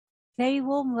Very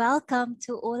warm welcome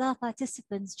to all our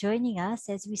participants joining us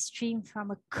as we stream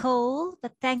from a cold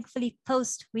but thankfully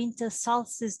post-winter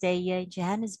solstice day here in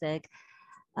Johannesburg.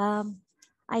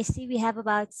 I see we have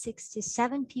about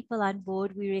 67 people on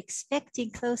board. We're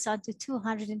expecting close on to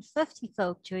 250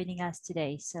 folk joining us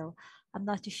today. So I'm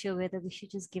not too sure whether we should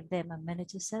just give them a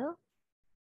minute or so.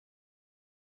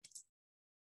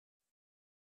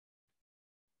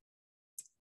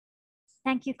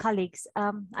 Thank you, colleagues.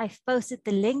 I've posted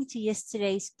the link to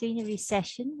yesterday's plenary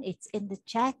session. It's in the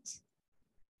chat.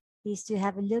 Please do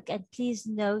have a look, and please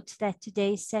note that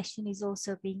today's session is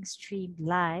also being streamed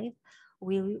live.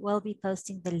 We will be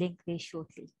posting the link there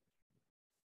shortly.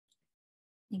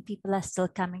 I think people are still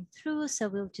coming through, so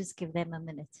we'll just give them a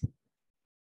minute.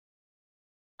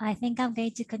 I think I'm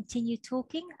going to continue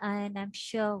talking, and I'm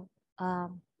sure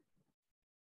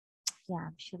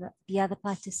I'm sure that the other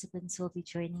participants will be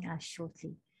joining us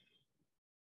shortly.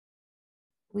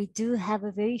 We do have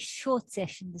a very short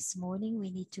session this morning. We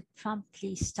need to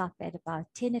promptly stop at about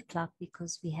 10 o'clock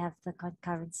because we have the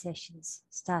concurrent sessions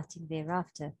starting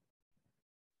thereafter.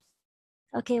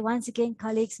 Okay, once again,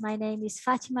 colleagues, my name is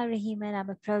Fatima Rahiman. I'm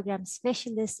a program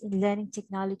specialist in learning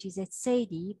technologies at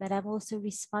SADI, but I'm also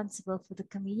responsible for the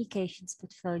communications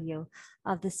portfolio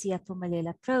of the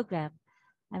Siyaphumelela program.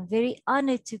 I'm very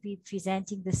honored to be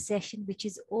presenting this session, which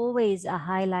is always a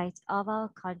highlight of our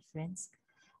conference,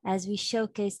 as we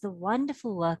showcase the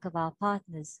wonderful work of our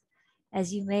partners.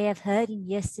 As you may have heard in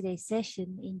yesterday's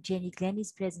session in Jenny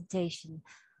Glennie's presentation,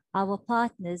 our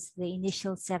partners, the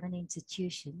initial 7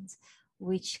 institutions,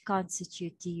 which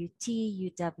constitute DUT,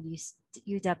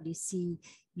 UWC,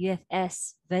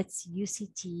 UFS, WITS,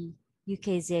 UCT,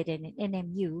 UKZ, and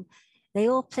NMU, they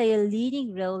all play a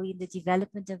leading role in the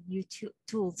development of new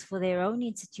tools for their own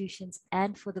institutions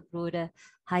and for the broader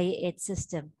higher ed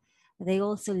system. They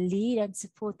also lead and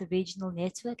support the regional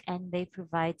network, and they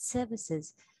provide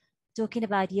services. Talking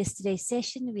about yesterday's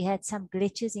session, we had some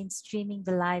glitches in streaming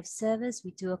the live service.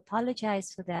 We do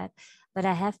apologize for that, but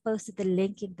I have posted the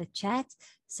link in the chat.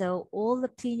 So all the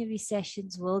plenary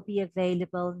sessions will be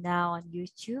available now on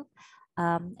YouTube.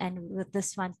 And with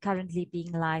this one currently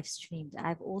being live streamed,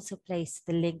 I've also placed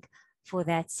the link for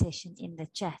that session in the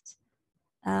chat.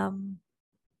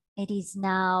 It is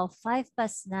now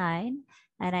 9:05,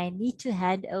 and I need to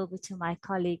hand over to my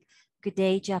colleague,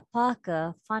 Gudeja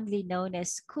Parker, fondly known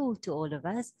as Koo to all of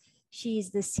us. She is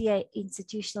the CA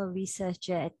institutional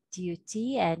researcher at DUT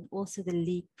and also the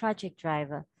lead project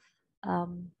driver.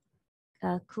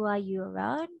 Koo, are you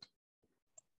around?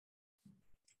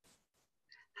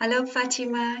 Hello,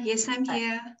 Fatima. Yes, I'm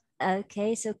here.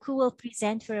 Okay, so Koo will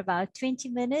present for about 20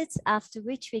 minutes, after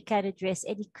which we can address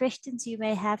any questions you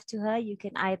may have to her. You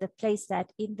can either place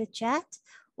that in the chat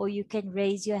or you can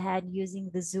raise your hand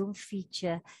using the Zoom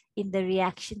feature in the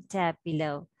reaction tab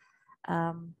below.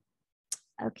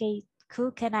 Okay,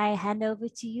 Koo, can I hand over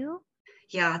to you?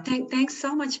 Yeah, thanks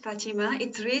so much, Fatima.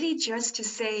 It's really just to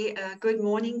say good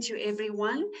morning to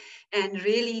everyone and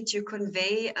really to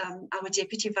convey our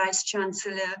Deputy Vice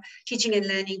Chancellor, Teaching and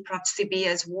Learning, Prof.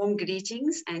 Sibiya's warm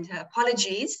greetings and her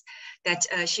apologies that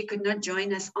she could not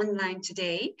join us online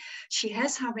today. She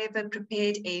has, however,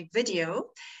 prepared a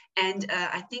video, and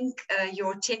I think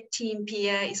your tech team,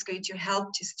 Pia, is going to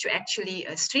help to actually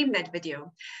stream that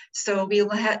video. So we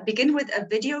will begin with a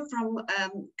video from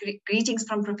greetings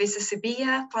from Professor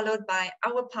Sibiya, followed by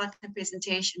our partner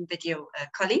presentation video.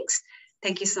 Colleagues,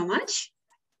 thank you so much.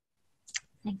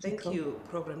 Thank you,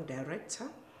 Program Director.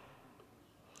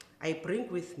 I bring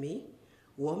with me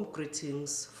warm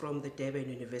greetings from the Durban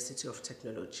University of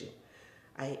Technology.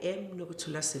 I am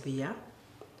Nugutula Sibiya,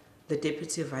 the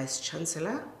Deputy Vice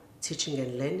Chancellor, Teaching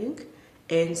and Learning,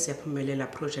 and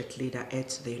Siyaphumelela Project Leader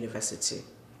at the university.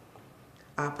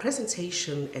 Our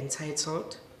presentation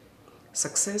entitled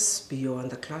Success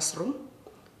Beyond the Classroom,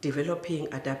 Developing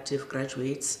Adaptive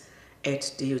Graduates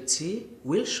at DUT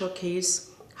will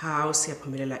showcase how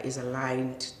Siyaphumelela is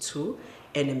aligned to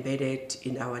and embedded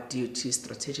in our DUT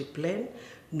strategic plan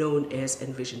known as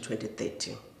Envision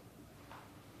 2030.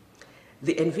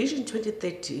 The Envision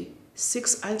 2030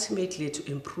 seeks ultimately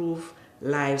to improve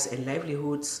lives and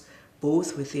livelihoods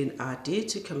both within our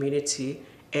DUT community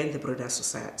and the broader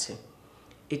society.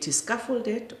 It is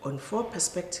scaffolded on 4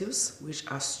 perspectives, which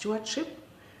are stewardship,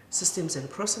 systems and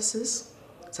processes,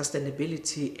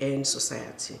 sustainability, and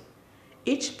society.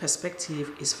 Each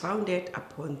perspective is founded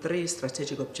upon 3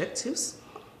 strategic objectives.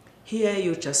 Here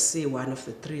you just see one of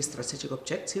the 3 strategic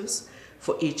objectives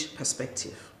for each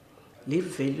perspective: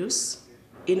 lived values,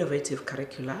 innovative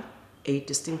curricula, a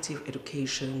distinctive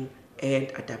education,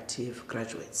 and adaptive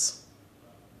graduates.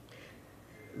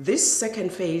 This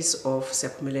second phase of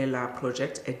Siyaphumelela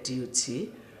project at DUT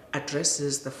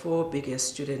addresses the 4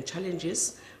 biggest student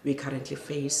challenges we currently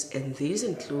face, and these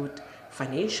include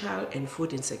financial and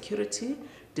food insecurity,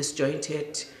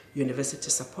 disjointed university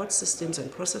support systems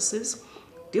and processes,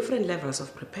 different levels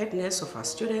of preparedness of our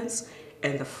students,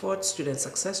 and the 4th student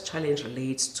success challenge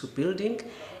relates to building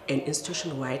an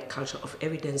institution-wide culture of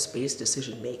evidence-based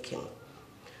decision-making.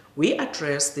 We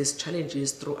address these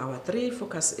challenges through our 3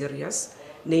 focus areas,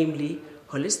 namely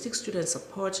holistic student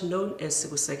support known as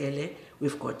Sikusekele,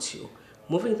 We've Got You,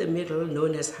 moving the middle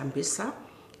known as Hambisa,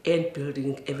 and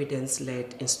building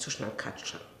evidence-led institutional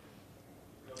culture.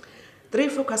 3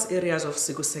 focus areas of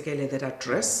Sikusekele that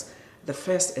address the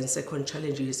first and second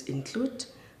challenges include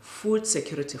Food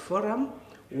Security Forum,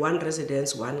 One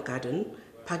Residence, One Garden,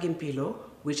 Pagimpilo,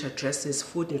 which addresses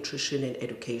food, nutrition, and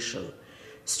education.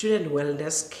 Student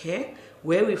Wellness Care,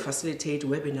 where we facilitate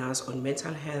webinars on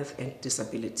mental health and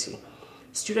disability.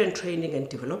 Student Training and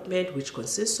Development, which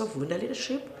consists of Vuna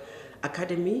Leadership,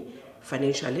 Academy,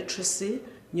 Financial Literacy,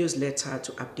 newsletter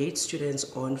to update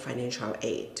students on financial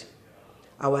aid.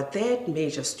 Our 3rd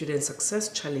major student success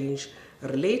challenge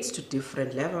relates to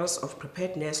different levels of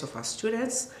preparedness of our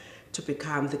students to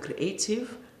become the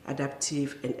creative,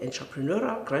 adaptive, and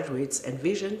entrepreneurial graduates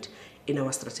envisioned in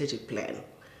our strategic plan.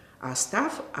 Our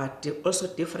staff are also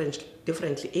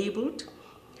differently abled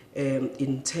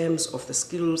in terms of the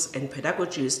skills and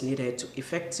pedagogies needed to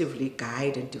effectively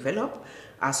guide and develop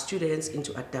our students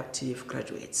into adaptive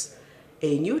graduates.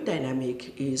 A new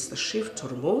dynamic is the shift to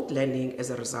remote learning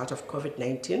as a result of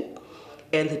COVID-19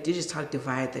 and the digital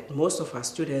divide that most of our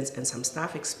students and some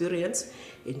staff experience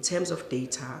in terms of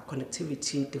data,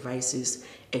 connectivity, devices,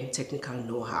 and technical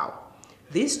know-how.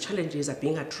 These challenges are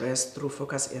being addressed through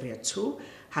Focus Area 2,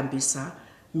 Hambisa,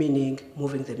 meaning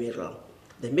moving the middle.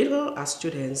 The middle are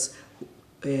students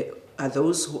are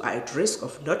those who are at risk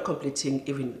of not completing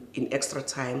even in extra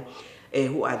time,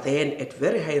 who are then at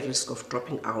very high risk of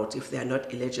dropping out if they are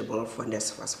not eligible for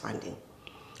NSFAS funding.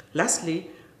 Lastly,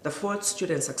 the 4th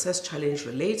Student Success Challenge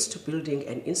relates to building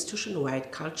an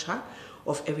institution-wide culture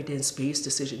of evidence-based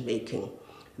decision-making.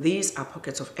 These are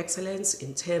pockets of excellence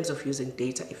in terms of using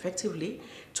data effectively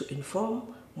to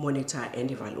inform, monitor,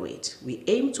 and evaluate. We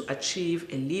aim to achieve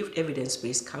a lived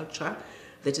evidence-based culture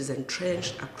that is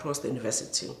entrenched across the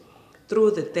university.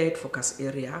 Through the 3rd focus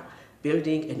area,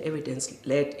 building an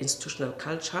evidence-led institutional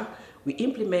culture, we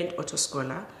implement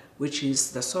AutoScholar, which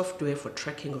is the software for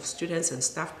tracking of students and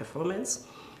staff performance,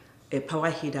 a Power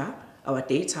Header, our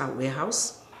data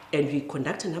warehouse, and we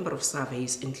conduct a number of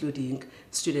surveys, including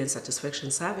student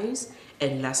satisfaction surveys.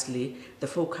 And lastly, the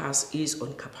focus is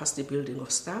on capacity building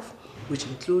of staff, which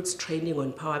includes training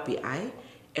on Power BI,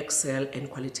 Excel, and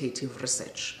qualitative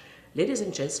research. Ladies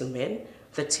and gentlemen,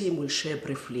 the team will share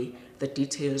briefly the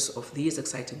details of these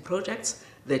exciting projects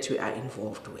that we are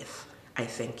involved with. I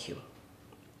thank you.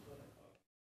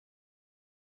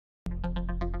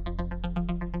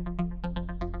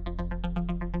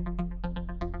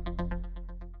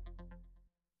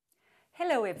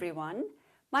 Hello everyone,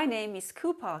 my name is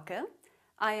Koo Parker.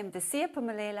 I am the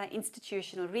Siyaphumelela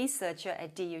Institutional Researcher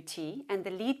at DUT and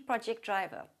the lead project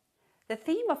driver. The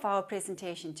theme of our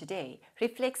presentation today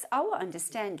reflects our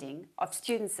understanding of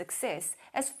student success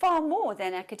as far more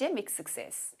than academic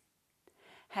success.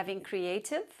 Having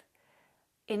creative,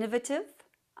 innovative,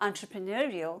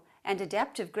 entrepreneurial, and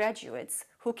adaptive graduates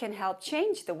who can help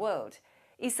change the world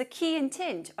is the key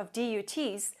intent of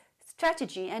DUT's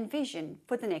strategy and vision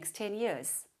for the next 10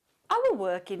 years. Our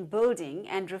work in building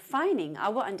and refining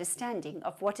our understanding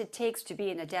of what it takes to be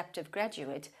an adaptive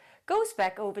graduate goes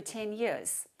back over 10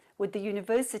 years, with the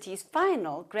university's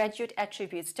final graduate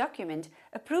attributes document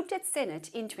approved at Senate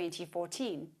in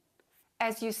 2014.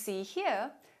 As you see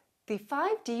here, the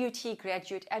 5 DUT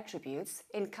graduate attributes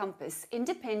encompass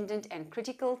independent and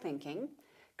critical thinking,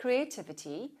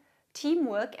 creativity,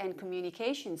 teamwork and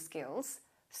communication skills,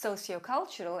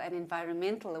 sociocultural and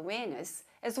environmental awareness,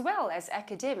 as well as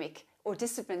academic or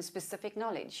discipline-specific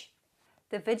knowledge.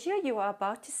 The video you are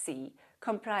about to see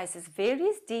comprises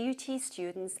various DUT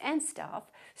students and staff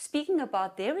speaking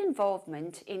about their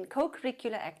involvement in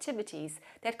co-curricular activities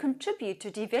that contribute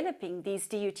to developing these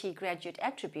DUT graduate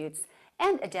attributes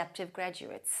and adaptive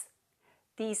graduates.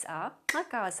 These are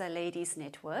Makaza Ladies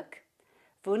Network,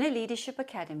 Vuna Leadership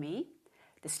Academy,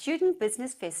 the Student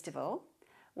Business Festival,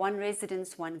 One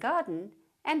Residence, One Garden,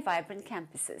 and Vibrant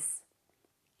Campuses.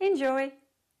 Enjoy!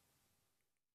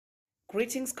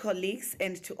 Greetings, colleagues,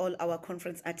 and to all our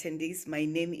conference attendees. My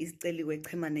name is Celiwe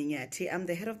Chimananyati. I'm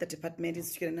the head of the Department of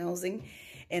Student Housing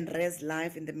and Res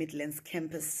Life in the Midlands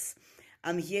campus.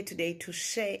 I'm here today to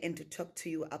share and to talk to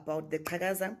you about the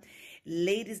Qhakaza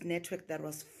Ladies Network that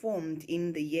was formed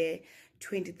in the year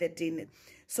 2013.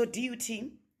 So DUT,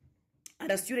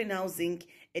 under Student Housing,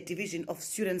 a division of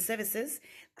Student Services,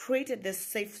 created this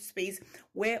safe space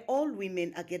where all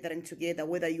women are gathering together,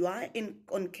 whether you are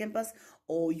on campus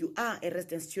or you are a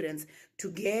resident student,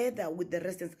 together with the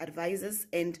residence advisors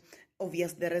and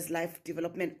obviously there is life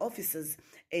development officers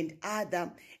and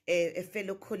other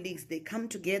fellow colleagues. They come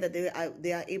together,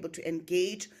 they are able to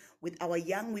engage with our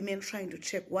young women, trying to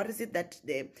check what is it that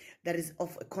is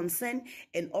of concern,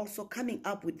 and also coming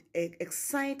up with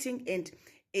exciting and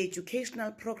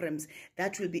educational programs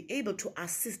that will be able to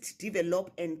assist, develop,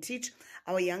 and teach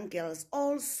our young girls,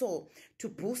 also to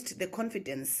boost the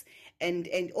confidence and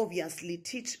obviously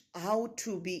teach how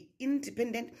to be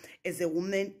independent as a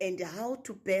woman and how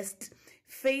to best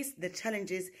face the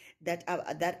challenges that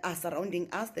are surrounding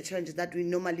us, the challenges that we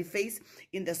normally face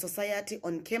in the society,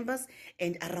 on campus,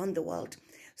 and around the world.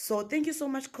 So thank you so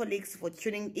much, colleagues, for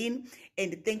tuning in,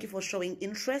 and thank you for showing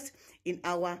interest in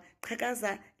our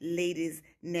Qhakaza Ladies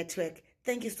Network.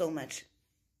 Thank you so much.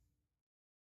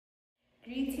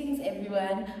 Greetings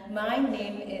everyone, my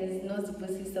name is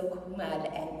Nosibusiso Kumar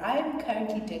and I'm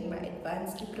currently doing my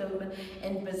advanced diploma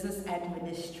in business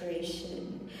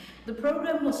administration. The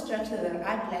program or structure that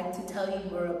I'd like to tell you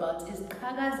more about is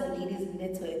Qhakaza Ladies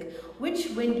Network,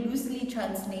 which when loosely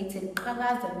translated,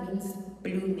 Qhakaza means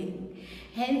blooming.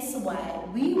 Hence why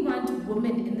we want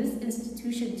women in this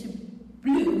institution to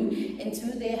bloom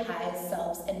into their highest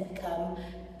selves and become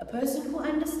a person who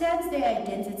understands their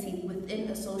identity within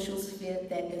a social sphere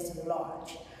that is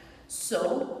large.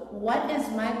 So, what is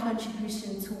my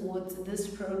contribution towards this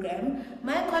program?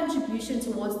 My contribution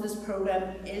towards this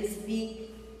program is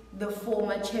the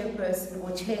former chairperson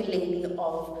or chair lady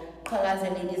of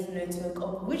Qhakaza Ladies Network,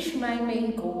 of which my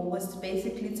main goal was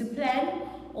basically to plan,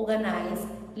 organize,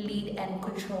 lead and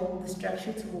control the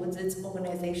structure towards its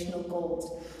organizational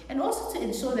goals, and also to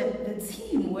ensure that the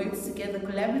team works together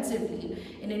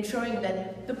collaboratively in ensuring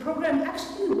that the program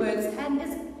actually works and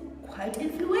is quite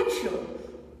influential.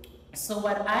 So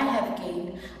what I have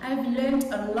gained, I've learned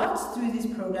a lot through these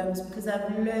programs, because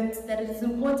I've learned that it is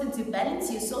important to balance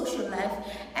your social life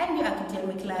and your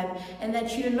academic life, and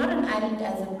that you're not an island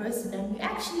as a person, and you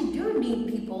actually do need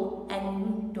people, and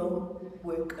you don't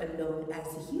work alone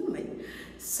as a human.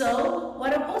 So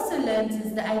what I've also learned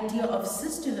is the idea of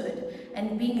sisterhood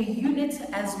and being a unit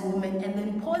as a woman, and the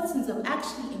importance of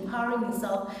actually empowering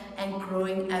yourself and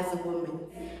growing as a woman.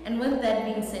 And with that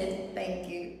being said, thank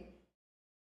you.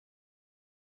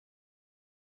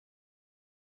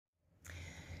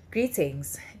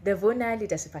 Greetings. The Vuna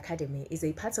Leadership Academy is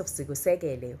a part of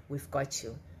Sigusegele, We've Got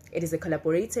You. It is a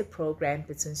collaborative program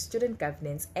between student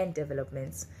governance and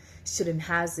development, student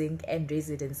housing and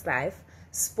residence life,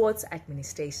 sports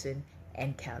administration,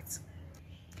 and CALT.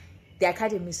 The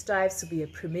Academy strives to be a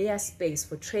premier space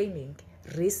for training,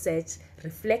 research,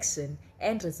 reflection,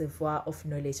 and reservoir of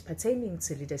knowledge pertaining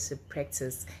to leadership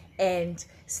practice and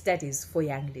studies for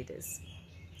young leaders.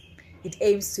 It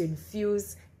aims to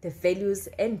infuse the values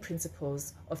and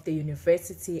principles of the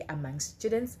university among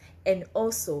students, and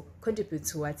also contribute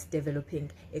towards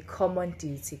developing a common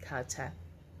DUT culture.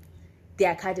 The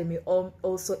Academy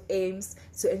also aims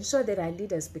to ensure that our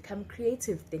leaders become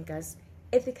creative thinkers,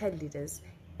 ethical leaders,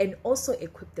 and also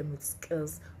equip them with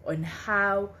skills on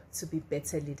how to be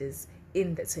better leaders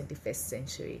in the 21st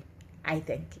century. I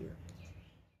thank you.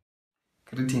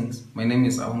 Greetings, my name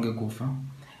is Awonge Gufa,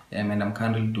 and I'm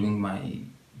currently doing my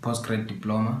postgrad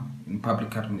diploma in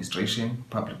public administration,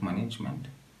 public management.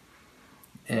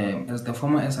 As the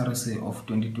former SRSA of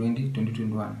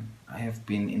 2020-2021, I have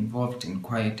been involved in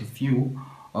quite a few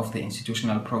of the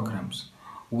institutional programs,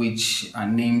 which are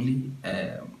namely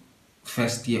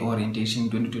First Year Orientation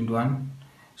 2021,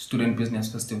 Student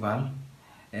Business Festival,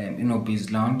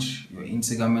 InnoBiz Lounge, your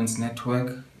In-Governments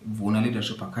Network, Vuna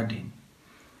Leadership Academy.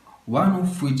 One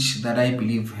of which that I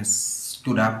believe has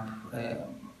stood up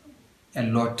a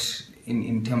lot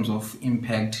in terms of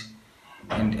impact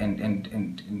and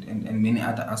many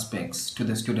other aspects to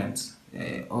the students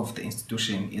of the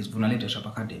institution is Vuna Leadership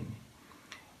Academy.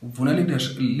 Vuna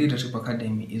Leadership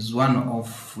Academy is one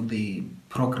of the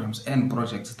programs and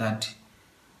projects that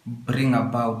bring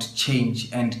about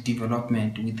change and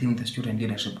development within the student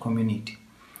leadership community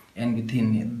and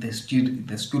within the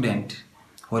student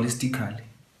holistically.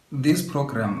 This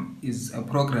program is a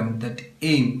program that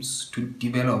aims to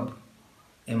develop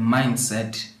a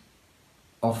mindset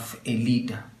of a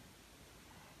leader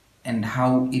and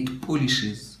how it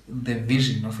polishes the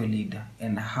vision of a leader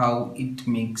and how it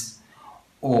makes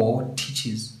or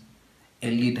teaches a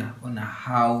leader on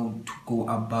how to go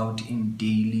about in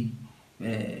daily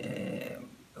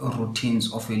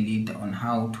routines of a leader, on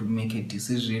how to make a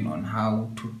decision, on how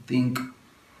to think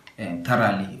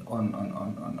thoroughly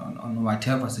on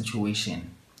whatever situation.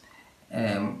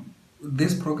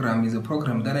 This program is a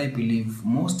program that I believe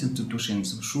most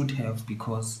institutions should have,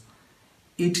 because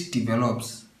it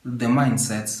develops the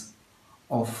mindsets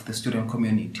of the student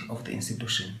community of the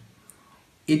institution.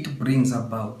 It brings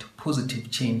about positive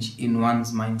change in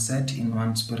one's mindset, in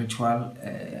one's spiritual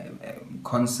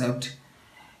concept,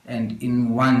 and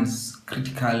in one's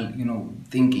critical,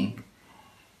 thinking.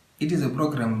 It is a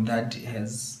program that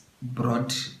has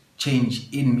brought change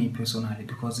in me personally,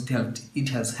 because it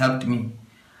has helped me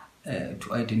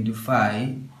to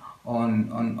identify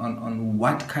on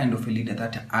what kind of a leader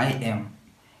that I am,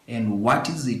 and what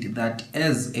is it that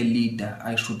as a leader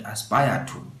I should aspire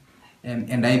to.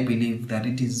 And I believe that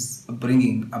it is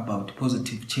bringing about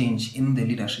positive change in the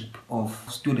leadership of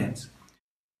students.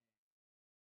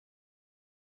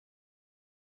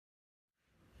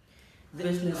 The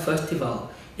Business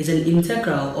Festival is an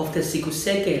integral of the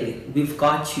Siyaphumelela We've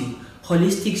Got You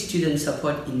Holistic Student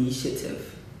Support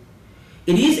Initiative.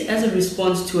 It is as a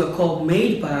response to a call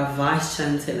made by our Vice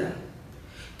Chancellor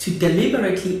to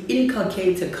deliberately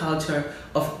inculcate a culture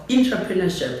of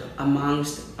entrepreneurship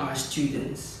amongst our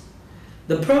students.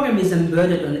 The program is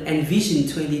embedded on Envision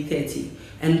 2030,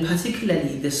 and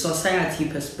particularly the society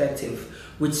perspective,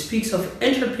 which speaks of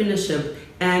entrepreneurship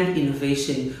and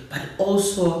innovation, but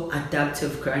also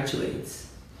adaptive graduates.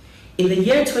 In the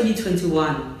year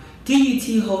 2021,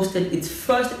 DUT hosted its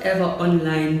first ever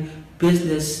online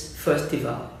business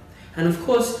festival. And of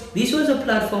course, this was a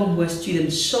platform where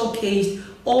students showcased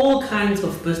all kinds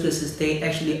of businesses they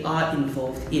actually are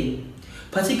involved in,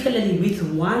 particularly with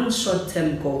one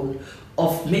short-term goal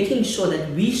of making sure that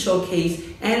we showcase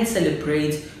and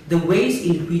celebrate the ways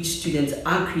in which students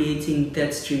are creating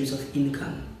third streams of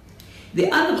income. The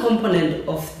other component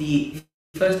of the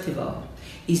festival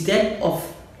is that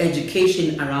of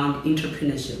education around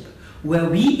entrepreneurship, where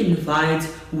we invite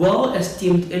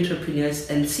well-esteemed entrepreneurs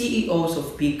and CEOs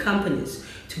of big companies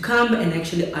to come and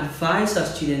actually advise our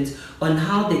students on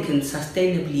how they can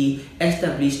sustainably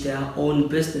establish their own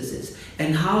businesses,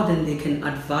 and how then they can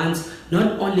advance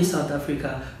not only South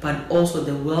Africa but also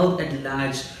the world at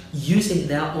large using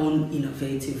their own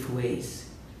innovative ways.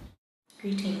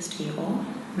 Greetings to you all.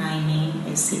 My name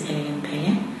is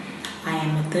Subethra. I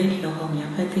am a third-year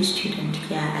homeopathy student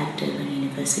here at Durban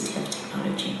University of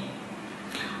Technology.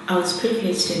 I was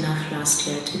privileged enough last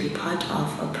year to be part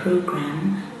of a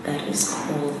program that is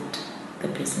called the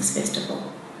Business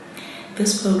Festival.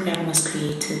 This program was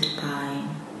created by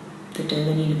the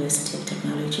Durban University of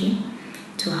Technology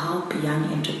to help young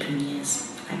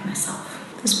entrepreneurs like myself.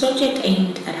 This project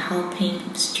aimed at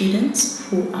helping students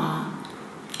who are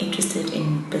interested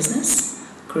in business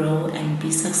grow and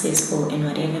be successful in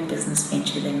whatever business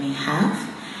venture they may have.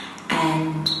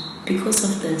 And because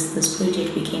of this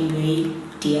project became very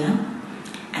dear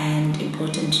and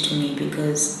important to me,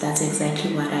 because that's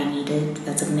exactly what I needed,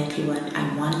 that's exactly what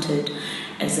I wanted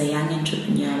as a young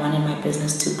entrepreneur. I wanted my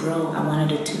business to grow, I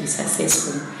wanted it to be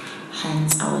successful,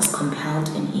 hence I was compelled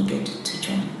and eager to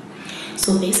join.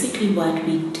 So basically what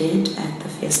we did at the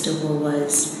festival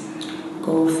was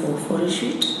go for a photo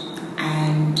shoot,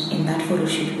 and in that photo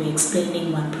shoot we're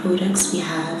explaining what products we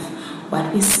have,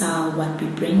 what we sell, what we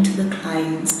bring to the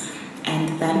clients,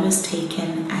 and that was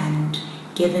taken and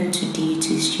given to DUT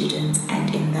students,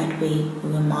 and in that way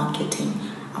we were marketing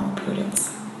our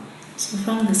products. So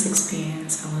from this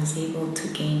experience I was able to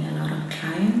gain a lot of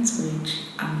clients, which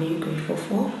I'm very grateful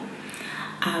for.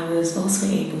 I was also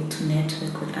able to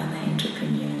network with other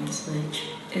entrepreneurs, which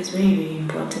is very, very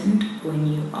important when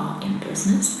you are in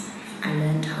business. I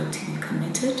learned how to be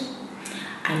committed.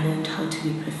 I learned how to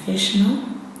be professional,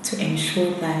 to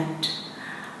ensure that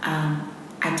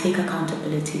I take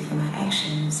accountability for my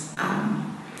actions,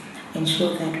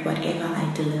 ensure that whatever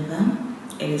I deliver,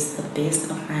 it is the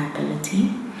best of my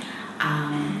ability.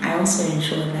 I also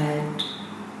ensure that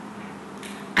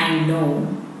I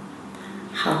know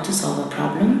how to solve a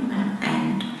problem,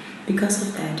 and because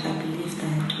of that I believe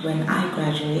that when I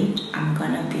graduate I'm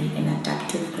gonna be an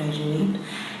adaptive graduate,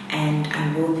 and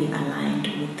I will be aligned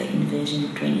with the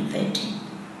Envision 2030.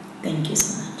 Thank you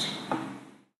so much.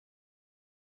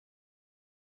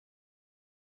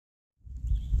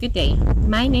 Good day.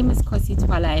 My name is Kosi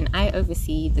Twala and I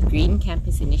oversee the Green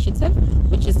Campus Initiative,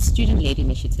 which is a student-led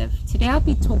initiative. Today I'll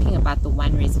be talking about the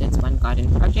One Residence, One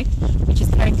Garden project, which is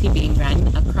currently being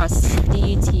run across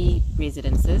DUT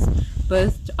residences,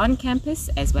 both on campus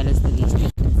as well as the leased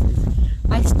residences.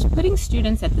 By putting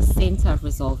students at the center of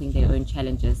resolving their own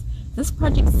challenges. This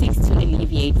project seeks to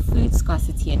alleviate food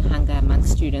scarcity and hunger among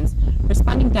students,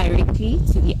 responding directly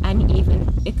to the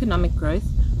uneven economic growth,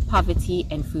 poverty,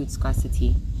 and food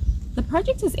scarcity. The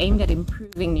project is aimed at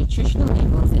improving nutritional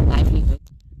levels and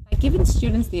livelihoods by giving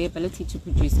students the ability to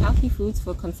produce healthy foods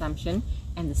for consumption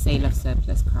and the sale of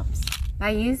surplus crops.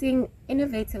 By using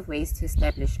innovative ways to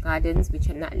establish gardens which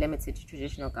are not limited to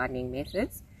traditional gardening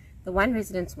methods, the One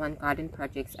Residence, One Garden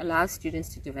projects allow students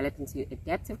to develop into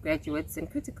adaptive graduates and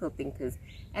critical thinkers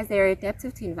as they are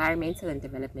adaptive to environmental and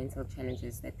developmental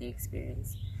challenges that they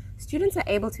experience. Students are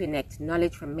able to enact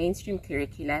knowledge from mainstream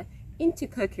curricula into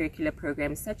co-curricular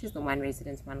programs such as the One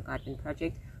Residence, One Garden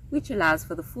project, which allows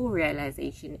for the full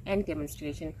realization and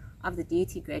demonstration of the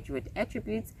DUT graduate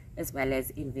attributes as well as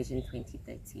in Vision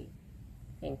 2030.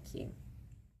 Thank you.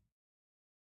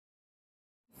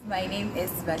 My name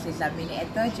is Subethra, a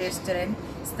third-year student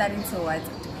studying towards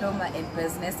a diploma in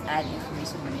business and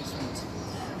information management.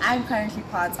 I'm currently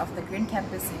part of the Green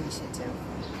Campus Initiative.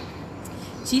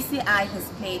 GCI has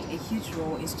played a huge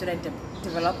role in student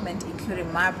development,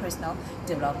 including my personal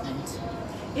development.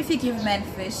 If you give man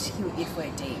fish, he will eat for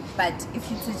a day. But if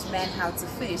you teach man how to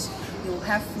fish, he will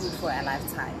have food for a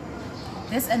lifetime.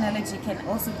 This analogy can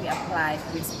also be applied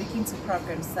when speaking to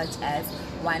programs such as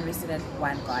One Resident,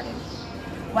 One Garden.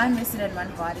 One Resident,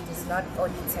 One Garden does not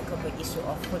only tackle the issue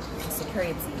of food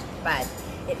insecurity, but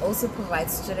it also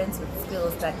provides students with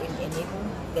skills that enable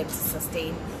them to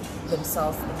sustain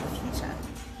themselves in the future.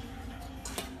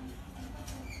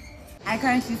 I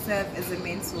currently serve as a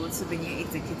mentor to the new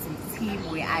executive team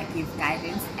where I give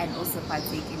guidance and also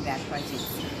partake in their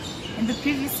projects. In the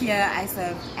previous year, I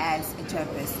served as a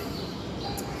chairperson.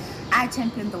 I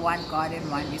championed the One Garden,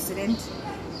 One Resident,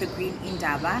 the Green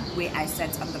Indaba, where I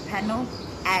sat on the panel,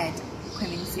 and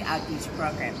community outreach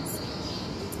programs.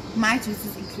 My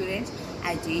duties included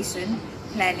ideation,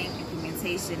 planning,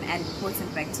 implementation, and reporting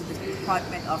back to the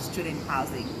Department of Student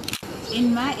Housing.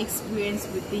 In my experience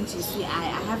within GCI,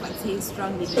 I have attained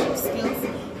strong leadership skills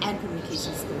and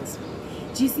communication skills.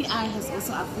 GCI has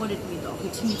also afforded me the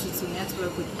opportunity to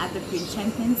network with other green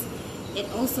champions. It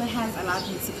also has allowed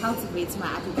me to cultivate my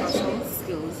agricultural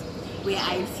skills, where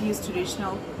I infuse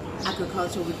traditional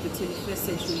agriculture with the 21st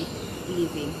century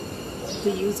living,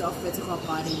 the use of vertical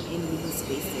gardening in living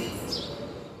spaces.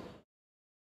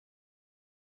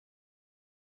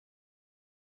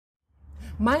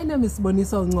 My name is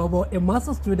Boniso Ngobo, a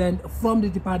master student from the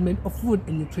Department of Food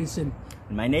and Nutrition.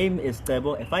 My name is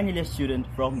Tebo, a final year student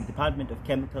from the Department of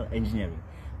Chemical Engineering.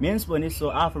 Me and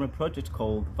Boniso are from a project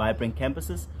called Vibrant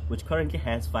Campuses, which currently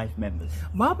has 5 members.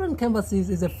 Vibrant Campuses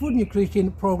is a food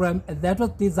nutrition program that was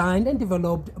designed and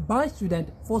developed by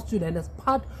students for students as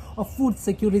part of food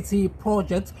security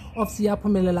project of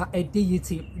Siyaphumelela at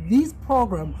DUT. This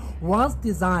program was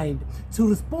designed to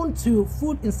respond to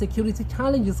food insecurity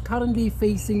challenges currently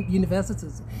facing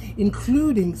universities,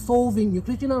 including solving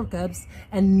nutritional gaps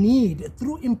and need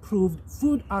through improved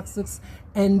food access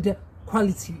and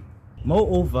quality.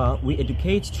 Moreover, we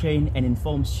educate, train, and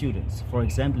inform students. For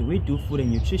example, we do food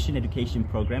and nutrition education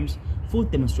programs,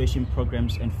 food demonstration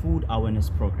programs, and food awareness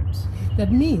programs.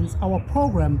 That means our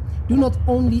program do not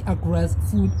only address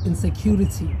food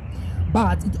insecurity,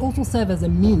 but it also serves as a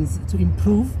means to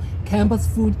improve campus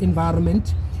food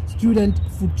environment, student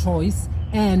food choice,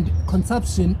 and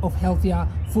consumption of healthier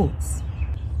foods.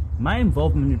 My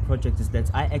involvement in the project is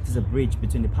that I act as a bridge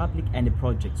between the public and the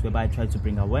project, whereby I try to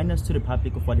bring awareness to the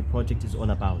public of what the project is all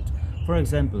about. For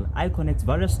example, I connect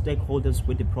various stakeholders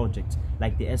with the project,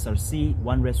 like the SRC,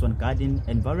 One Rest, One Garden,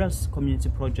 and various community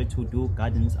projects who do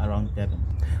gardens around Durban.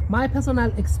 My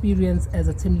personal experience as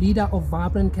a team leader of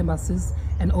Vibrant Campuses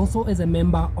and also as a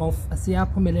member of a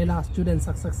Siyaphumelela Student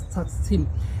Success Team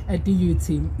at DUT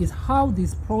is how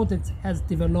this project has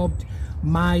developed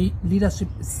my leadership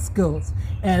skills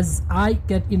as I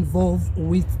get involved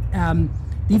with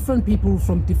different people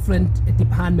from different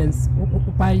departments.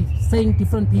 By saying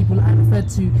different people, I refer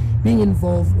to being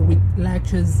involved with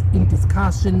lectures, in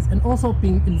discussions, and also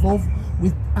being involved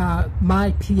with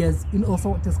my peers in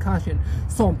also discussion.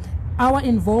 So our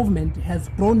involvement has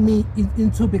grown me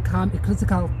into become a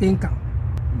critical thinker.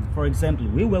 For example,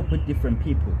 we work with different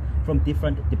people from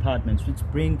different departments, which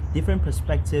bring different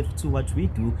perspectives to what we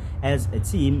do as a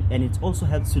team, and it also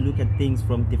helps to look at things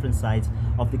from different sides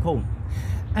of the coin.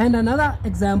 And another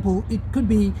example, it could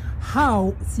be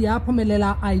how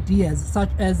Siyaphumelela ideas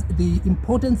such as the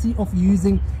importance of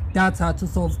using data to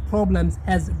solve problems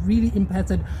has really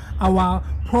impacted our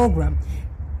program.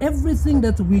 Everything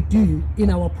that we do in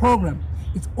our program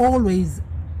is always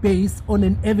based on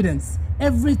an evidence.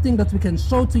 Everything that we can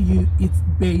show to you, it's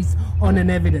based on an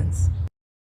evidence.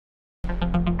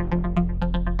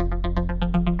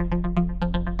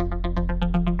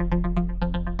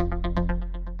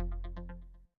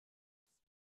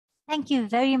 Thank you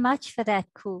very much for that,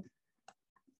 Koo.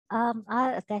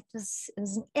 That was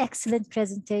an excellent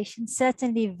presentation,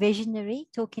 certainly visionary,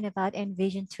 talking about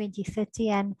Envision 2030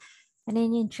 and an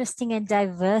interesting and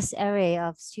diverse array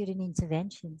of student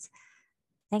interventions.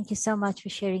 Thank you so much for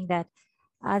sharing that.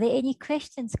 Are there any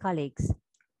questions, colleagues?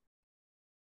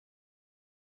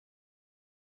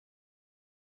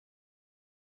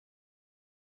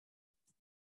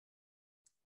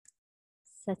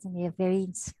 Certainly a very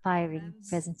inspiring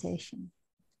presentation.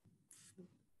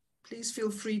 Please feel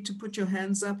free to put your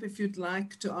hands up if you'd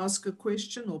like to ask a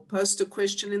question or post a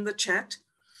question in the chat.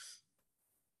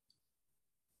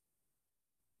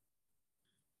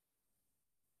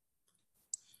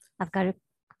 I've got a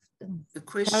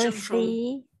question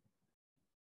from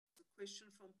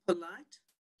Polite.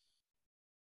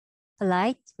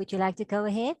 Polite, would you like to go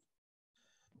ahead?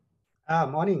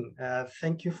 Morning.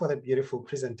 Thank you for the beautiful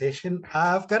presentation.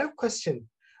 I've got a question.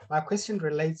 My question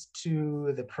relates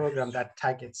to the program that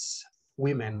targets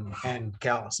women and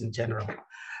girls in general.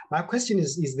 My question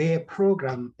is there a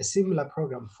program, a similar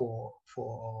program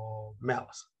for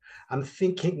males? I'm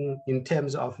thinking in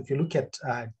terms of, if you look at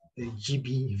the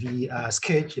GBV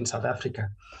scourge in South Africa,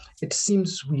 it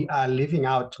seems we are leaving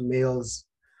out males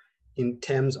in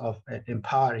terms of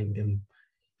empowering them,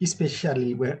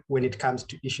 especially when it comes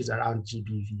to issues around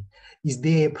GBV. Is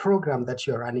there a program that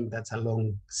you're running that's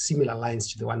along similar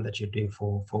lines to the one that you're doing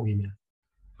for women?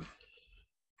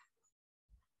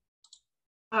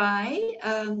 Hi,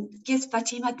 yes,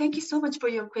 Fatima, thank you so much for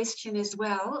your question as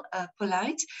well,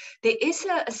 Polite. There is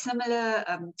a similar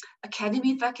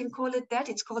academy, if I can call it that.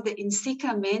 It's called the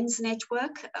Insika Men's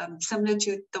Network, similar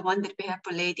to the one that we have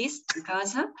for ladies in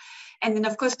Gaza. And then,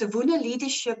 of course, the Vuna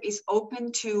leadership is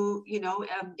open to,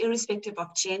 irrespective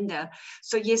of gender.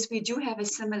 So yes, we do have a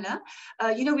similar,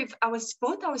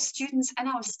 both our students and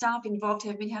our staff involved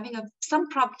have been having some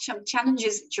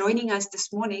challenges joining us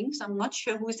this morning. So I'm not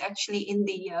sure who's actually in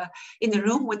the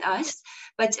room with us.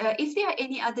 But if there are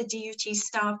any other DUT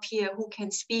staff here who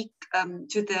can speak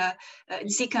to the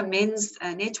Insika Men's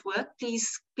Network,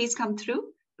 please come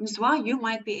through. Mzwa, you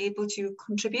might be able to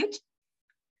contribute.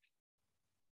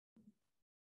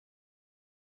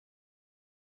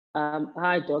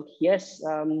 Hi, Doc. Yes.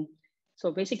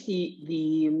 So basically,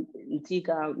 the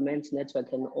Insika Men's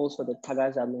Network and also the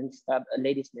Tagaza Men's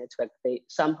Ladies Network, they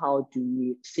somehow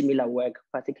do similar work,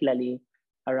 particularly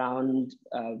around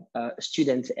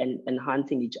students and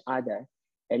enhancing each other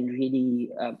and really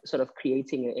sort of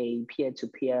creating a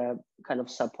peer-to-peer kind of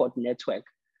support network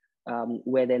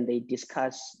where then they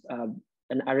discuss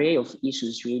an array of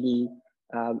issues really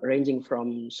ranging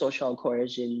from social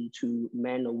cohesion to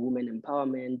men or women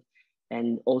empowerment,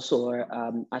 and also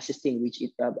assisting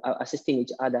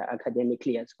each other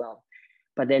academically as well.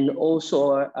 But then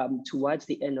also towards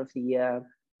the end of the year,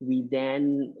 we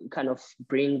then kind of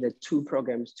bring the two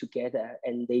programs together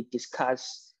and they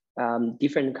discuss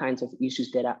different kinds of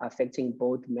issues that are affecting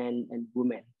both men and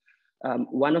women.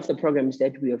 One of the programs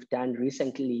that we have done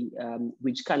recently,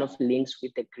 which kind of links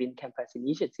with the Green Campus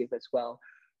Initiative as well,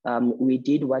 we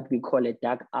did what we call a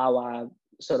dark hour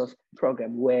sort of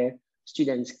program where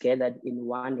students gathered in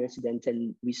one residence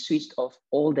and we switched off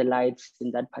all the lights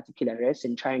in that particular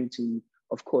residence, trying to,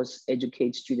 of course,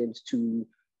 educate students to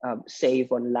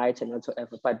save on lights and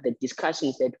whatsoever. But the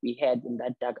discussions that we had in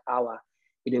that dark hour,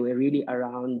 they were really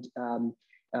around,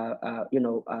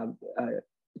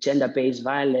 gender-based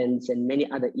violence and many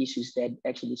other issues that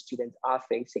actually students are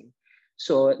facing.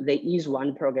 So there is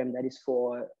one program that is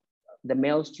for the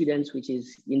male students, which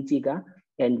is Intiga,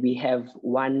 and we have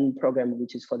one program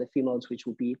which is for the females, which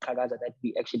will be Kagaza, that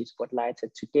we actually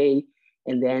spotlighted today.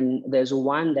 And then there's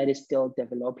one that is still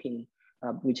developing,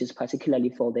 which is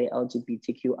particularly for the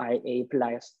LGBTQIA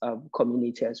plus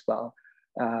community as well.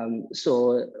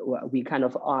 So we kind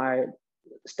of are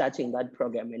starting that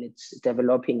program and it's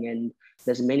developing, and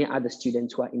there's many other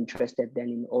students who are interested then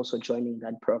in also joining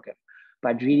that program.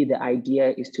 But really the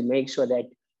idea is to make sure that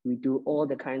we do all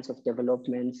the kinds of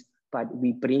developments, but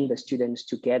we bring the students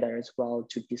together as well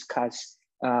to discuss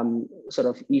sort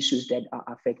of issues that are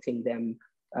affecting them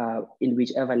in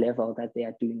whichever level that they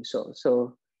are doing so.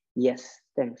 So yes,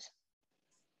 thanks.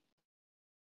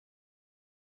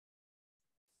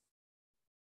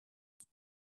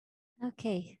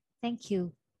 Okay, thank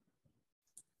you.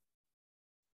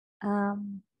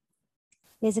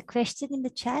 There's a question in the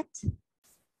chat.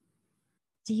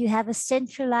 do you have a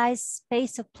centralized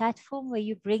space or platform where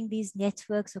you bring these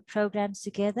networks or programs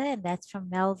together? And that's from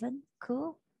Melvin.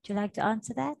 Cool. Would you like to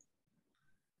answer that?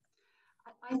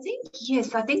 I think,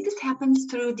 yes, I think this happens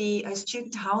through the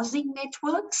student housing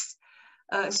networks.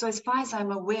 So as far as I'm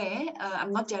aware,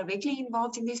 I'm not directly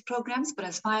involved in these programs, but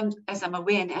as far as I'm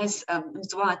aware, and as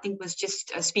Mzwa, I think, was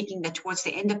just speaking that towards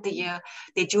the end of the year,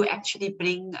 they do actually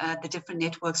bring the different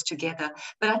networks together.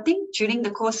 But I think during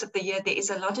the course of the year, there is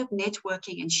a lot of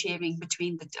networking and sharing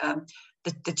between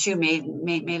the two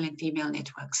male and female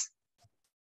networks.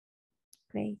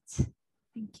 Great.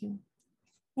 Thank you.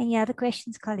 Any other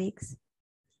questions, colleagues?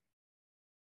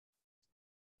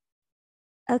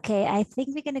 Okay, I think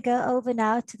we're going to go over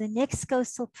now to the next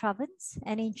coastal province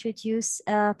and introduce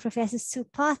Professor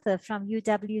Subethra from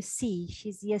UWC.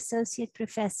 She's the Associate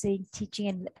Professor in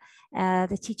Teaching and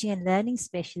the Teaching and Learning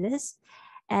Specialist.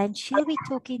 And she'll be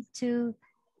talking to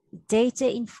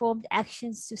data-informed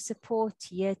actions to support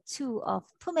Year 2 of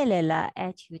Phumelela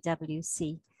at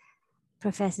UWC.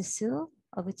 Professor Su,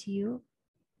 over to you.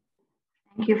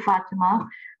 Thank you, Fatima.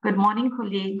 Good morning,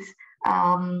 colleagues.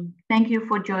 Thank you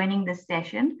for joining this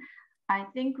session. I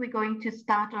think we're going to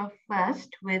start off first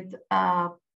with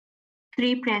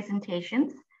 3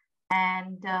 presentations.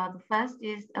 And the first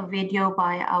is a video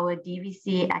by our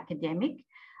DVC academic.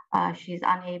 She's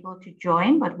unable to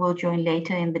join, but will join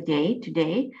later in the day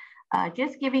today.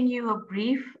 Just giving you a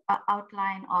brief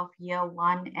outline of Year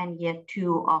 1 and Year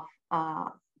 2 of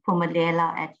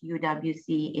Phumelela at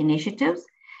UWC initiatives.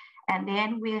 And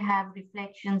then we'll have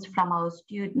reflections from our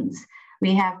students.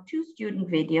 We have 2 student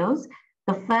videos.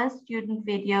 The first student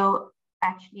video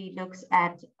actually looks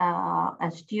at a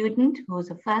student who's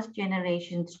a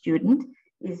first-generation student.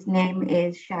 His name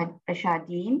is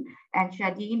Shadeen, and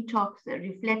Shadeen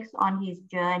reflects on his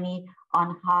journey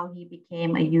on how he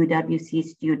became a UWC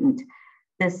student.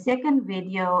 The second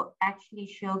video actually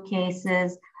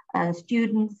showcases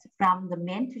students from the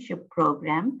mentorship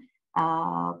program,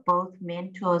 both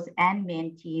mentors and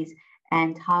mentees,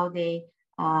 and how they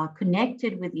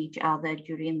connected with each other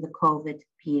during the COVID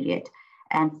period.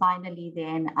 And finally,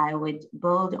 then I would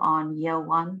build on Year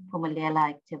 1 Phumelela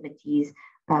activities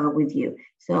with you.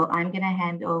 So I'm going to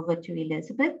hand over to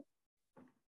Elizabeth.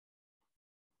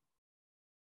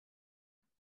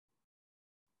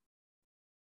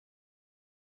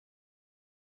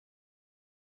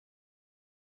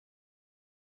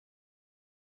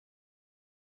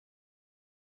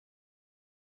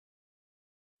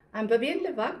 I'm Vivian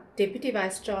Levak, Deputy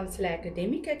Vice Chancellor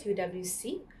Academic at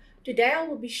UWC. Today I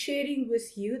will be sharing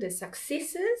with you the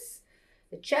successes,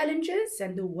 the challenges,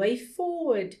 and the way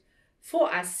forward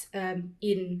for us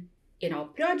in our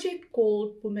project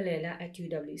called Phumelela at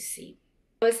UWC.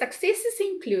 Our successes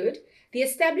include the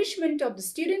establishment of the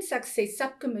Student Success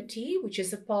Subcommittee, which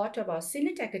is a part of our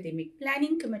Senate Academic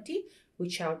Planning Committee,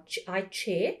 which I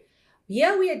chair.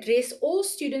 Here we address all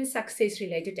student success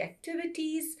related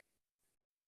activities.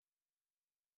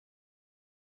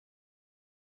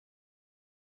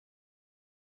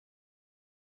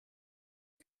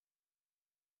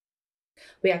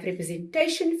 We have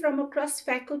representation from across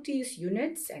faculties,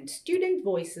 units, and student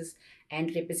voices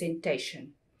and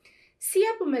representation.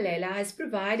 Siyaphumelela has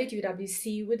provided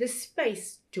UWC with a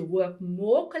space to work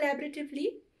more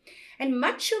collaboratively, and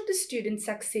much of the student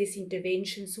success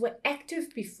interventions were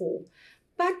active before,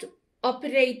 but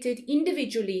operated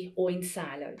individually or in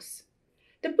silos.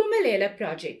 The Phumelela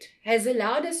project has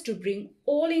allowed us to bring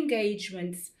all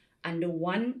engagements under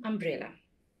one umbrella.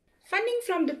 Funding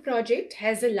from the project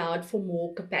has allowed for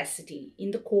more capacity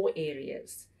in the core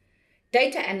areas.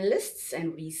 Data analysts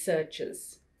and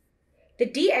researchers. The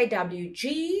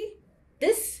DAWG,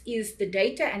 this is the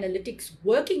Data Analytics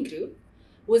Working Group,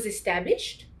 was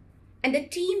established, and the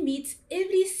team meets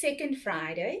every second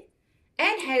Friday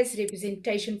and has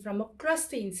representation from across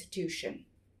the institution.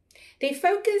 Their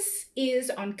focus is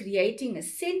on creating a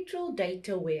central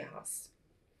data warehouse.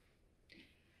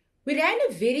 We ran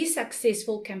a very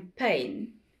successful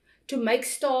campaign to make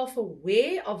staff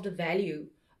aware of the value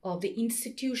of the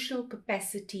Institutional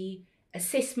Capacity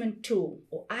Assessment Tool,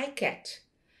 or ICAT,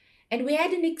 and we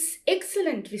had an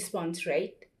excellent response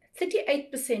rate.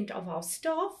 38% of our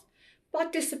staff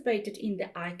participated in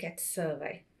the ICAT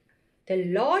survey, the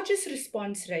largest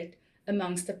response rate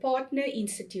amongst the partner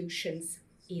institutions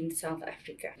in South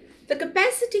Africa. The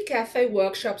Capacity Cafe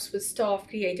workshops with staff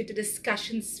created a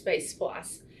discussion space for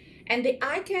us, and the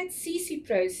ICAT CC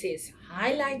process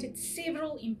highlighted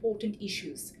several important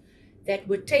issues that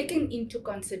were taken into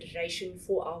consideration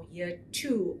for our Year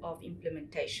 2 of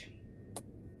implementation.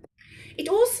 It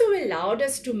also allowed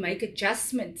us to make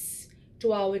adjustments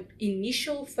to our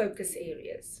initial focus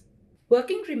areas.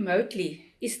 Working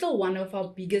remotely is still one of our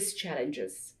biggest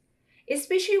challenges,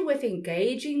 especially with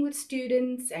engaging with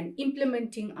students and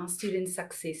implementing our student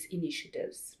success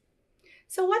initiatives.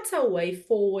 So what's our way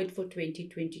forward for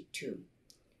 2022?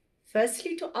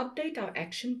 Firstly, to update our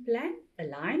action plan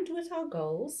aligned with our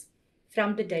goals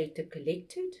from the data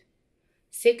collected.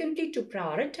 Secondly, to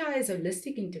prioritize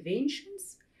holistic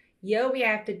interventions. Here we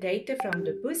have the data from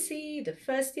the BUSI, the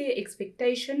first year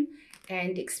expectation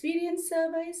and experience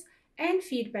surveys, and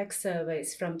feedback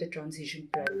surveys from the transition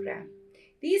program.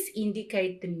 These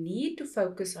indicate the need to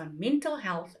focus on mental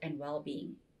health and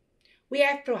well-being. We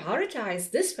have prioritized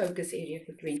this focus area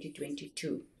for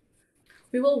 2022.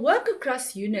 We will work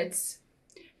across units.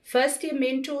 First-year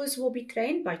mentors will be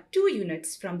trained by 2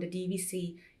 units from the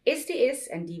DVC SDS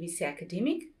and DVC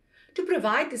Academic to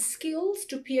provide the skills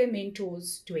to peer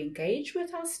mentors to engage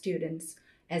with our students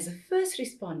as a first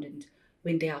respondent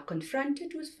when they are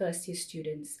confronted with first-year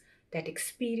students that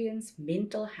experience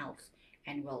mental health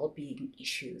and well-being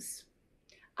issues.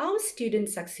 Our student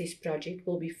success project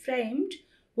will be framed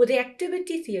with the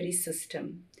activity theory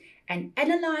system and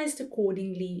analyzed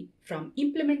accordingly from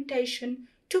implementation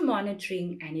to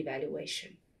monitoring and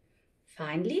evaluation.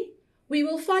 Finally, we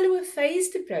will follow a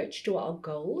phased approach to our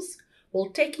goals while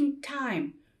taking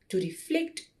time to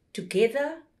reflect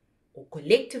together or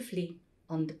collectively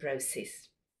on the process.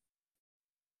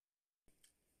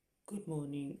 Good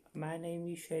morning, my name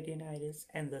is Shadian Iris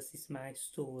and this is my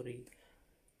story.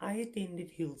 I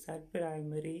attended Hillside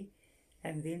Primary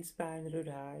and then Spine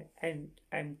High and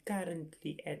I'm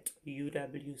currently at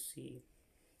UWC.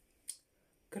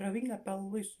 Growing up, I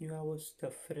always knew I was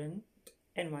different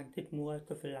and wanted more out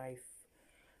of life.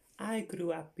 I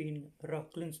grew up in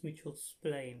Rocklands Mitchell's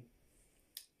Plain.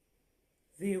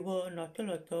 There were not a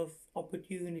lot of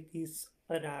opportunities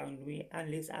around me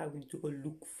unless I went to go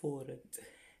look for it.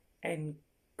 And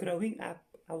growing up,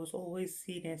 I was always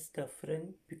seen as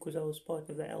different because I was part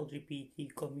of the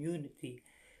LGBT community.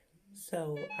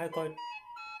 So I got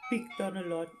picked on a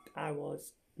lot, I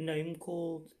was name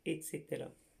called, etc.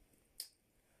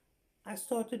 I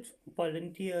started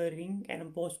volunteering and I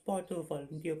was part of a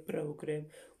volunteer program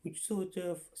which sort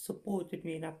of supported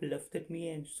me and uplifted me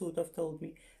and sort of told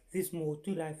me there's more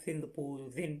to life than the border,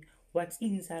 than what's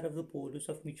inside of the borders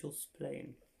of Mitchell's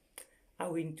Plain. I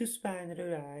went to Spine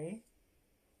High,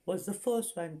 was the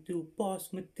first one to pass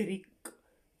matric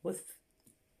with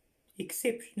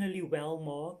exceptionally well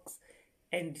marks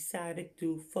and decided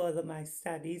to further my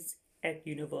studies at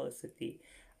university.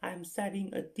 I'm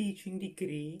studying a teaching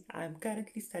degree. I'm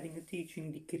currently studying a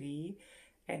teaching degree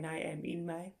and I am in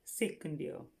my second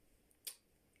year.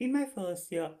 In my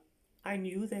first year, I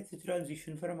knew that the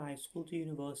transition from high school to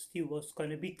university was going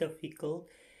to be difficult,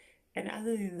 and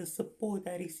other than the support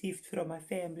I received from my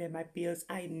family and my peers,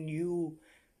 I knew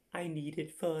I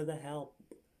needed further help,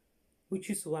 which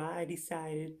is why I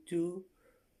decided to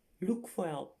look for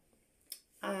help.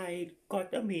 I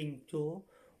got a mentor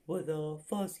with a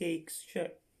first year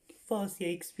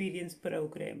experience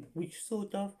program, which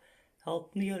sort of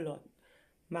helped me a lot.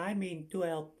 My mentor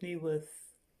helped me with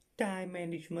time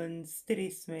management,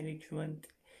 stress management,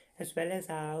 as well as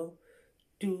how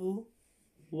to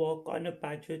work on a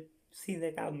budget, seeing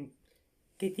that I'm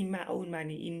getting my own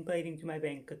money input into my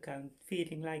bank account,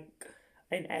 feeling like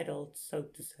an adult, so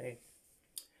to say.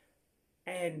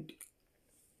 And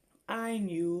I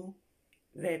knew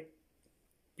that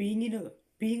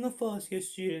being a first year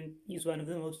student is one of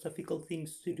the most difficult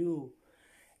things to do,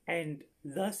 and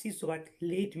this is what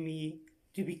led me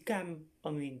to become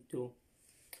a mentor.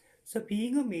 So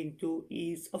being a mentor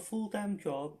is a full-time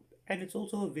job and it's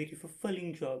also a very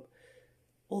fulfilling job.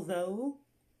 Although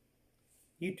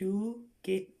you do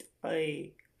get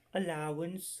a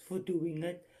allowance for doing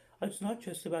it, it's not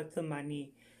just about the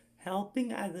money.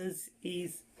 Helping others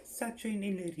is such an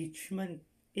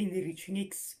enriching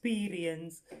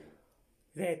experience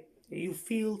that you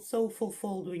feel so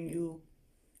fulfilled when you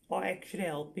are actually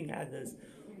helping others.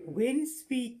 When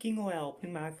speaking or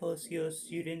helping my first year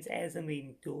students as a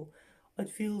mentor, it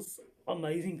feels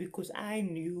amazing because I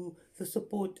knew the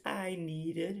support I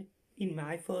needed in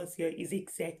my first year is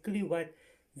exactly what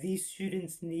these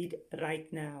students need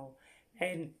right now.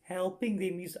 And helping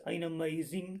them is an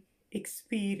amazing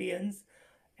experience,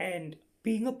 and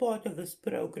being a part of this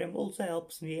program also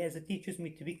helps me as it teaches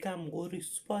me to become more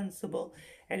responsible,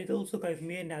 and it also gives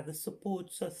me another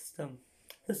support system.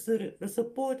 The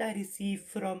support I receive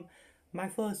from my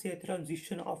first year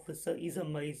transition officer is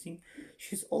amazing.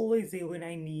 She's always there when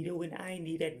I need her, when I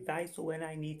need advice or when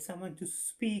I need someone to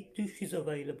speak to, she's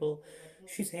available.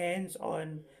 She's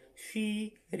hands-on.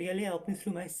 She really helped me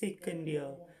through my second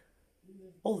year.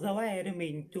 although I had a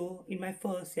mentor in my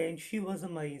first year and she was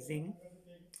amazing,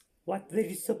 what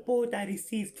the support I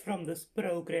received from this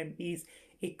program is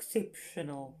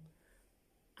exceptional.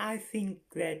 I think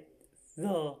that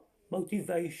the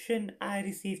motivation I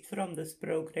received from this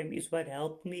program is what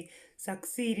helped me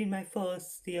succeed in my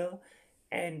first year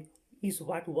and is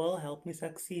what will help me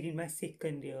succeed in my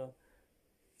second year.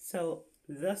 So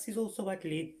this is also what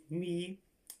led me,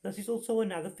 this is also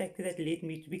another factor that led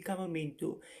me to become a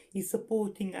mentor, is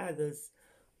supporting others.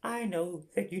 I know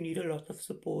that you need a lot of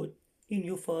support in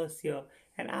your first year,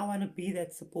 and I want to be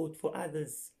that support for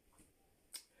others.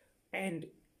 And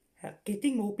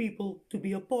getting more people to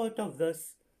be a part of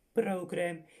this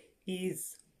program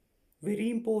is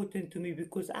very important to me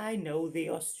because I know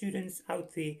there are students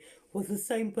out there with the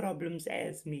same problems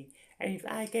as me, and if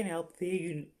I can help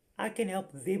I can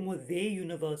help them with their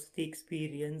university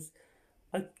experience,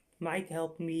 it might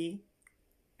help me,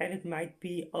 and it might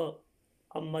be a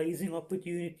amazing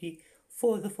opportunity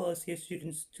for the first year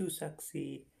students to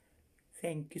succeed.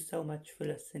 Thank you so much for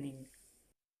listening.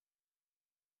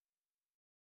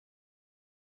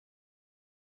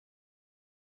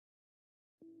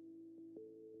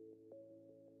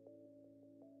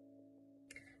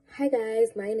 Hi guys,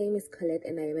 my name is Colette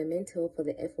and I am a mentor for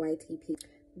the FYTP.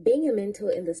 Being a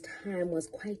mentor in this time was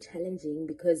quite challenging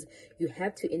because you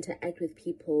have to interact with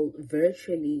people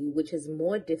virtually, which is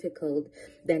more difficult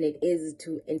than it is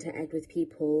to interact with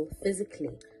people physically.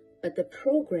 But the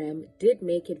program did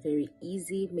make it very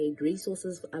easy, made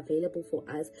resources available for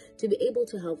us to be able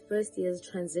to help first years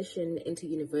transition into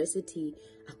university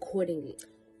accordingly.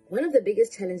 One of the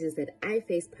biggest challenges that I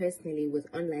faced personally with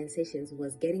online sessions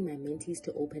was getting my mentees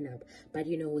to open up. But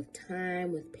with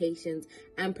time, with patience,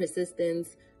 and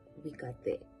persistence, we got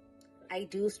there. I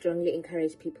do strongly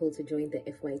encourage people to join the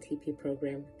FYTP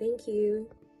program. Thank you.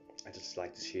 I'd just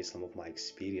like to share some of my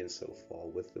experience so far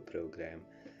with the program.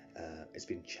 It's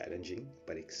been challenging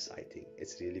but exciting.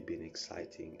 It's really been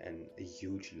exciting and a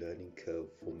huge learning curve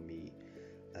for me.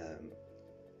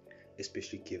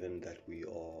 Especially given that we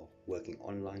are working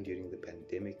online during the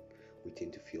pandemic, we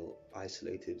tend to feel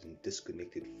isolated and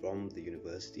disconnected from the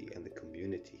university and the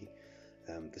community.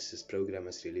 This program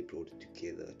has really brought it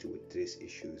together to address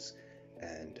issues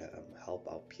and help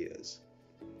our peers.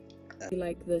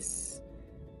 Like this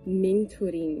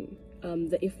mentoring,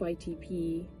 the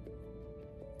FYTP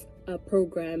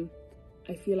program,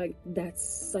 I feel like that's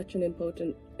such an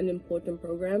important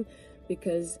program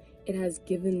because it has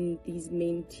given these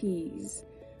mentees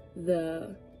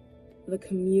the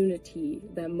community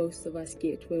that most of us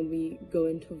get when we go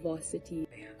into varsity.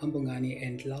 I'm Bongani,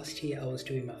 and last year I was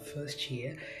doing my first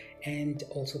year and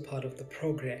also part of the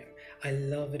program. I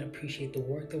love and appreciate the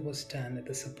work that was done,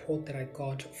 the support that I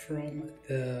got from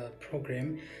the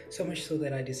program, so much so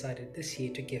that I decided this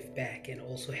year to give back and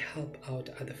also help out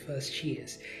other first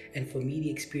years. And for me,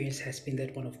 the experience has been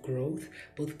that one of growth,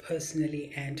 both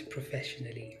personally and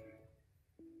professionally.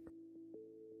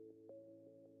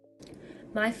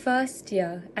 My first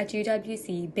year at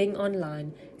UWC being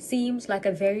online seems like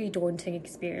a very daunting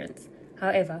experience.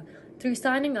 However, through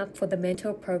signing up for the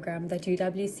mentor program that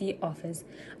UWC offers,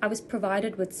 I was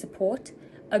provided with support,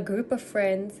 a group of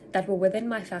friends that were within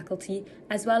my faculty,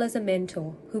 as well as a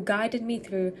mentor who guided me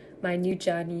through my new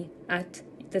journey at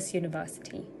this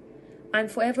university. I'm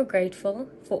forever grateful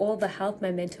for all the help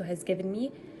my mentor has given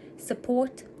me,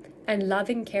 support, and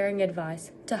loving, caring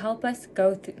advice to help us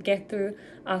get through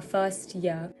our first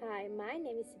year. Hi, my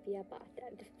name is Subethra.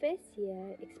 The first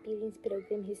year experience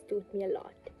program has taught me a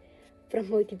lot, from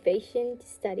motivation to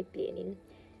study planning.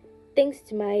 Thanks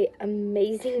to my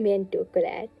amazing mentor,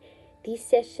 Colette, these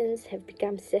sessions have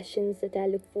become sessions that I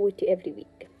look forward to every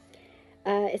week.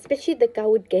 Especially the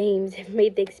coward games have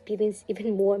made the experience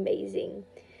even more amazing.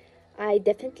 I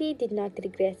definitely did not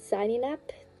regret signing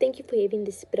up. Thank you for having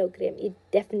this program. It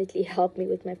definitely helped me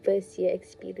with my first year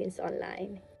experience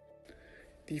online.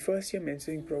 The first year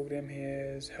mentoring program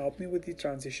has helped me with the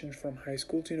transition from high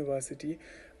school to university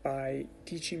by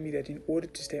teaching me that in order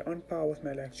to stay on par with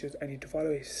my lectures, I need to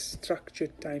follow a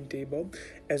structured timetable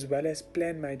as well as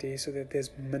plan my day so that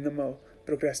there's minimal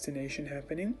procrastination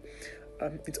happening.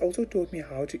 It's also taught me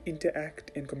how to interact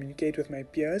and communicate with my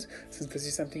peers, since this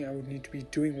is something I would need to be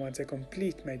doing once I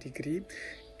complete my degree.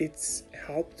 It's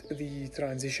helped the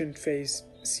transition phase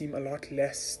seem a lot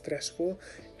less stressful,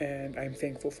 and I'm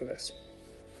thankful for this.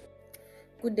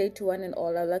 Good day to one and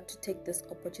all. I'd like to take this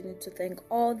opportunity to thank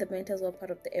all the mentors who are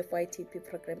part of the FYTP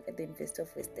program at the University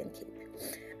of Western Cape.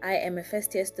 I am a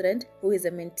first-year student who is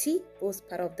a mentee, who was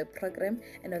part of the program,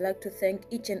 and I'd like to thank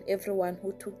each and everyone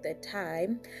who took the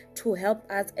time to help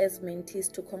us as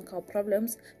mentees to conquer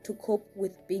problems, to cope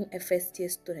with being a first-year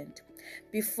student.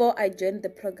 Before I joined the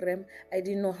program, I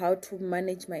didn't know how to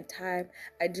manage my time.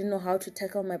 I didn't know how to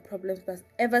tackle my problems, but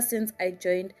ever since I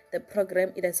joined the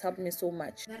program, it has helped me so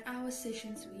much. That hour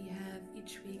sessions we have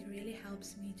each week really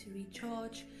helps me to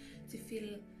recharge, to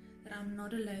feel that I'm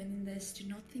not alone in this, to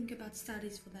not think about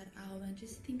studies for that hour and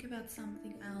just think about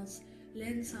something else,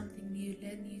 learn something new,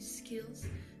 learn new skills.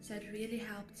 So it really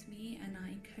helped me, and I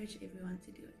encourage everyone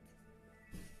to do it.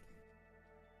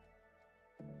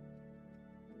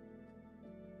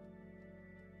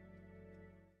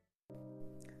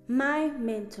 My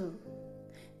mentor.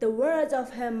 The words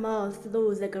of her mouth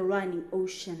flows like a running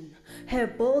ocean. Her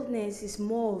boldness is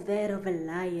more that of a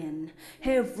lion.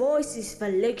 Her voice is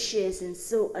voluptuous and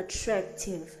so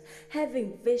attractive,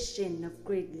 having vision of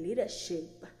great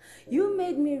leadership. You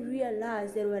made me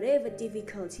realize that whatever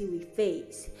difficulty we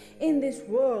face, in this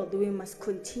world we must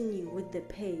continue with the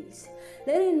pace,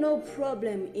 letting no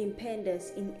problem impede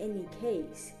us in any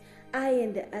case. I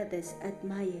and the others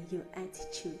admire your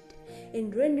attitude in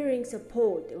rendering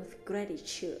support with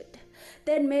gratitude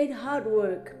that made hard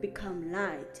work become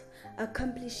light,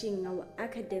 accomplishing our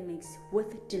academics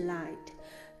with delight.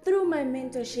 Through my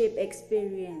mentorship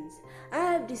experience, I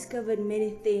have discovered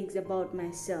many things about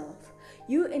myself.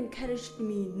 You encouraged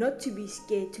me not to be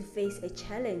scared to face a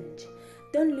challenge.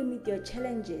 Don't limit your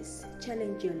challenges,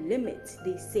 challenge your limits,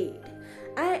 they said.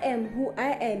 I am who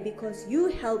I am because you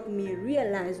helped me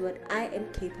realize what I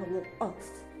am capable of.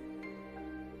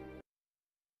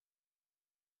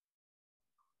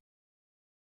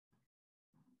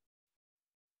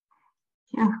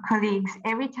 Colleagues,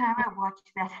 every time I watch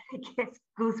that, I get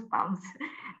goosebumps.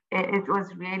 It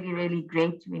was really, really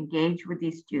great to engage with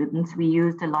these students. We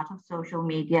used a lot of social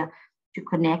media to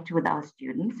connect with our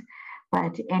students.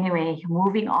 But anyway,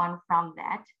 moving on from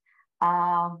that,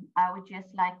 I would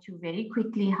just like to very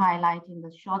quickly highlight in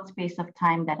the short space of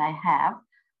time that I have,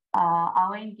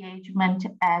 our engagement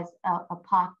as a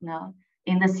partner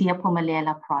in the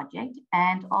Siyaphumelela project,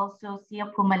 and also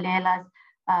Siyaphumelela's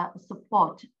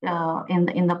support in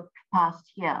the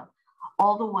past year.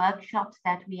 All the workshops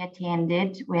that we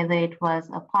attended, whether it was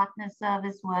a partner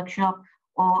service workshop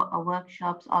or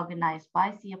workshops organized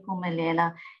by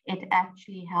Siyaphumelela, it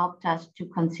actually helped us to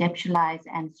conceptualize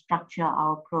and structure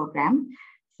our program.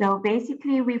 So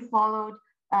basically, we followed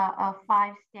a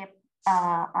 5-step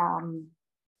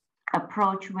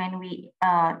approach when we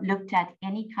looked at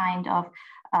any kind of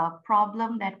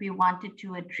problem that we wanted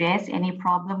to address, any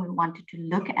problem we wanted to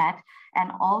look at,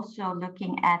 and also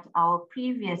looking at our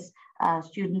previous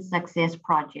student success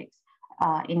projects.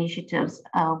 Initiatives.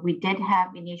 We did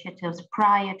have initiatives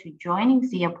prior to joining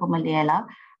Siyaphumelela,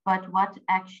 but what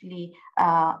actually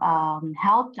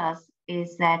helped us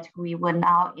is that we were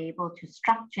now able to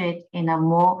structure it in a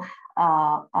more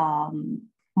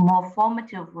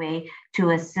formative way to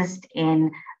assist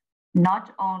in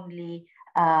not only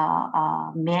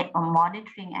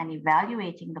monitoring and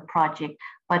evaluating the project,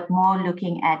 but more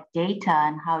looking at data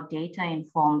and how data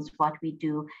informs what we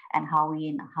do and how we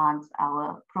enhance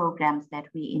our programs that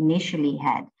we initially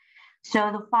had. So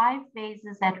the 5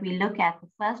 phases that we look at, the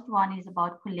first one is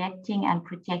about collecting and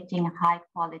protecting high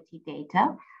quality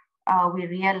data. We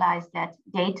realize that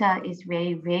data is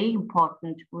very, very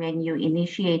important when you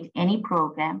initiate any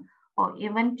program, or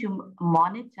even to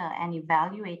monitor and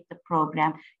evaluate the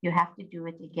program, you have to do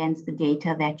it against the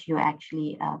data that you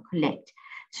actually collect.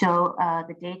 So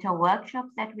the data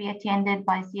workshops that we attended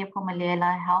by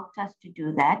Siyaphumelela helped us to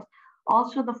do that.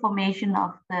 Also the formation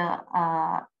of the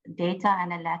data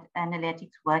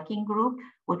analytics working group,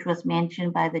 which was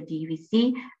mentioned by the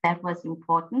DVC, that was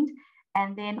important.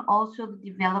 And then also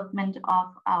the development of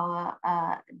our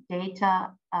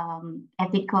data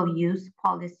ethical use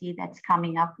policy that's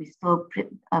coming up. We're still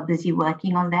busy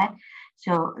working on that.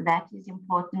 So that is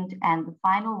important. And the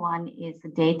final one is the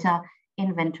data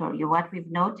inventory. What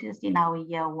we've noticed in our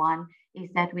year 1 is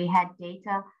that we had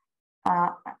data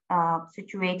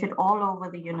situated all over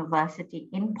the university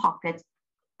in pockets.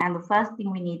 And the first thing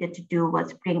we needed to do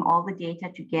was bring all the data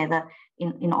together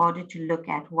in order to look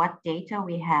at what data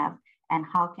we have and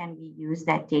how can we use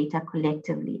that data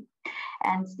collectively.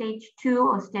 And stage 2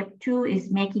 or step 2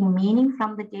 is making meaning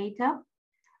from the data.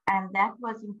 And that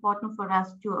was important for us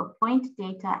to appoint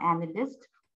data analysts.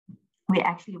 We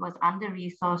actually was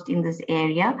under-resourced in this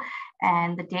area,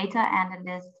 and the data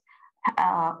analyst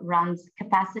runs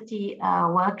capacity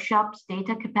workshops,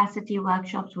 data capacity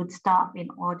workshops with staff in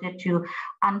order to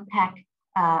unpack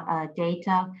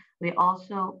data. We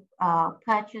also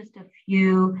purchased a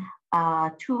few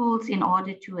tools in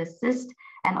order to assist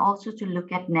and also to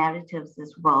look at narratives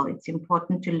as well. It's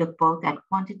important to look both at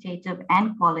quantitative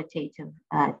and qualitative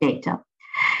data.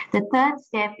 The third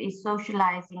step is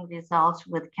socializing results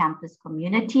with campus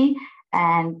community,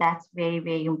 and that's very,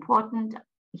 very important.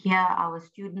 Here, our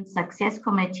Student Success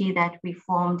Committee that we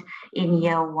formed in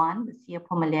year one, the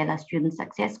Siyaphumelela Student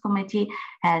Success Committee,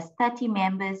 has 30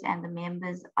 members, and the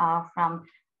members are from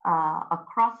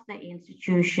across the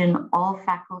institution. All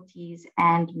faculties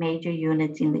and major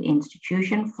units in the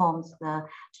institution forms the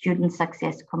Student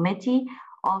Success Committee.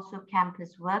 Also,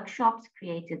 campus workshops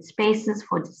created spaces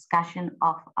for discussion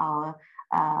of our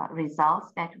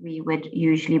results that we would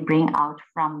usually bring out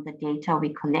from the data we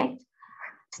collect.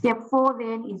 Step 4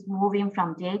 then is moving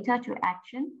from data to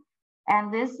action.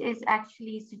 And this is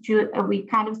actually, we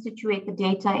kind of situate the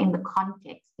data in the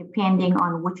context, depending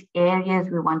on which areas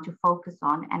we want to focus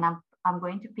on. And I'm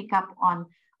going to pick up on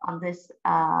this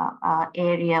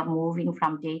area, moving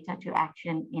from data to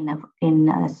action in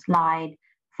a slide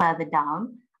further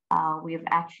down. We've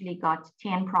actually got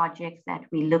 10 projects that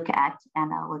we look at,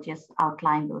 and I will just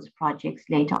outline those projects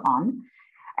later on.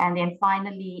 And then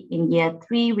finally, in year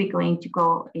 3, we're going to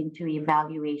go into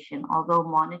evaluation, although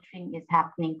monitoring is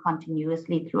happening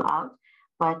continuously throughout.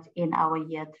 But in our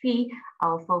year 3,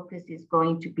 our focus is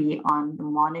going to be on the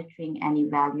monitoring and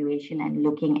evaluation and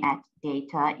looking at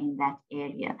data in that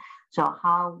area. So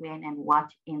how, when, and what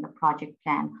in the project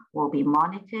plan will be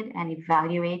monitored and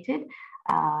evaluated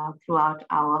throughout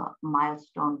our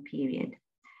milestone period.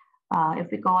 If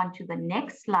we go on to the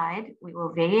next slide, we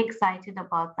were very excited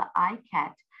about the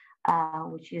ICAT,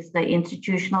 which is the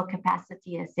Institutional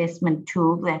Capacity Assessment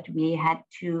tool that we had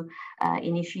to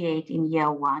initiate in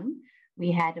year 1.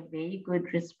 We had a very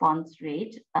good response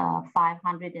rate.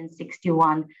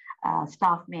 561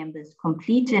 staff members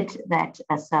completed that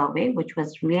survey, which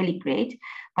was really great.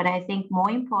 But I think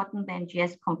more important than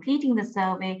just completing the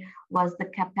survey was the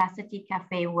Capacity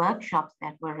Cafe workshops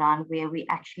that were run, where we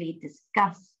actually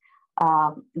discussed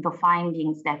the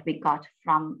findings that we got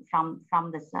from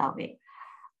the survey.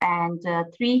 And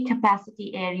 3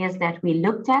 capacity areas that we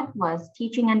looked at was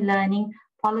teaching and learning,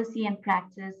 policy and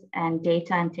practice, and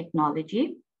data and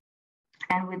technology.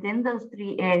 And within those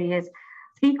 3 areas,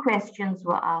 3 questions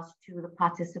were asked to the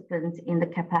participants in the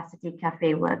Capacity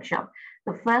Cafe workshop.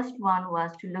 The first one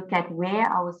was to look at where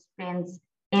our strengths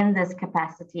in this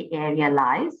capacity area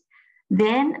lies.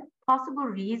 Then possible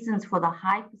reasons for the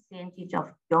high percentage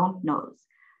of don't knows.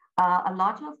 A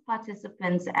lot of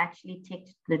participants actually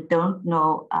ticked the don't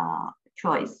know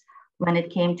choice when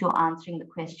it came to answering the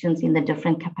questions in the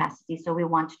different capacities. So we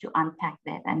wanted to unpack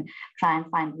that and try and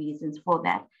find reasons for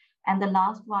that. And the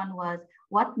last one was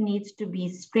what needs to be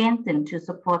strengthened to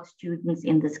support students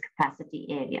in this capacity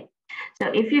area. So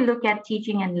if you look at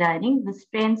teaching and learning, the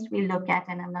strengths we look at,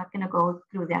 and I'm not going to go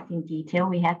through that in detail,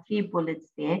 we have 3 bullets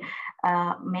there.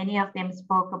 Many of them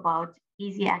spoke about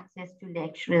easy access to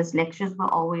lecturers. Lecturers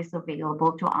were always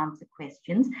available to answer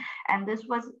questions. And this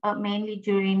was mainly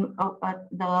during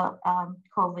the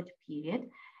COVID period.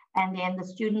 And then the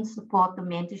student support, the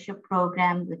mentorship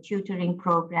program, the tutoring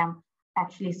program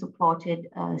actually supported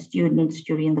students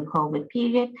during the COVID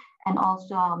period, and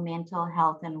also our mental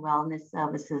health and wellness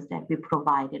services that we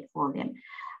provided for them.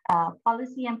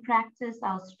 Policy and practice,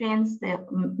 our strengths,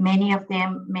 many of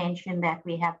them mentioned that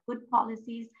we have good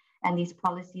policies, and these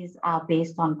policies are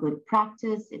based on good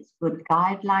practice, it's good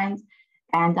guidelines,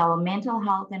 and our mental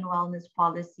health and wellness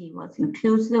policy was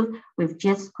inclusive. We've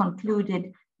just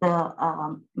concluded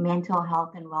the mental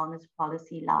health and wellness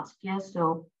policy last year,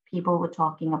 so people were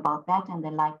talking about that, and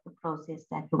they liked the process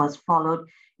that was followed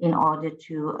in order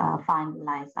to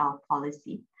finalize our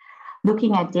policy.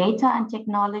 Looking at data and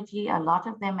technology, a lot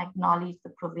of them acknowledged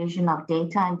the provision of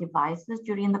data and devices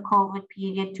during the COVID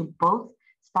period to both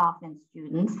staff and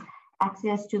students,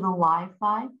 access to the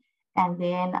Wi-Fi, and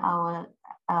then our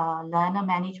learner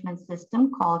management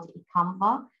system called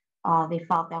Ikamva. They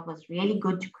felt that was really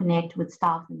good to connect with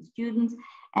staff and students,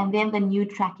 and then the new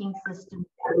tracking system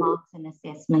for marks and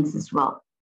assessments as well.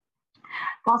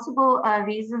 Possible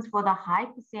reasons for the high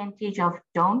percentage of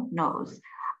don't knows.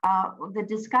 The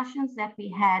discussions that we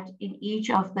had in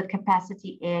each of the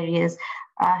capacity areas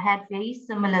had very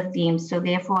similar themes, so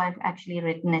therefore I've actually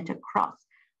written it across.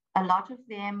 A lot of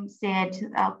them said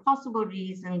possible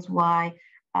reasons why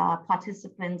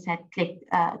participants had ticked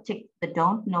the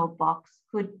don't know box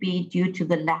could be due to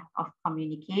the lack of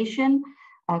communication,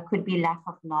 could be lack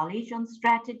of knowledge on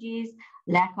strategies,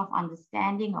 lack of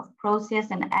understanding of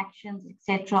process and actions,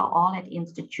 etc., all at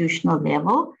institutional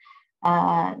level,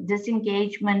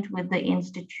 disengagement with the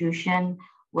institution,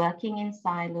 working in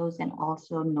silos, and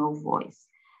also no voice.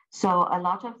 So a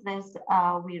lot of this,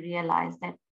 we realized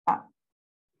that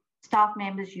staff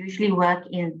members usually work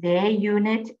in their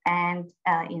unit and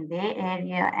in their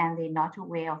area, and they're not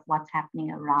aware of what's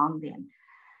happening around them.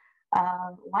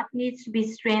 What needs to be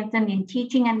strengthened in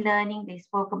teaching and learning? They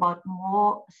spoke about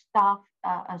more staff,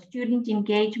 student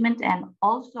engagement, and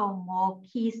also more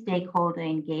key stakeholder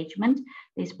engagement.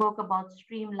 They spoke about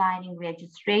streamlining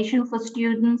registration for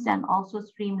students and also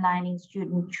streamlining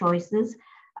student choices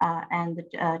and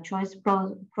the choice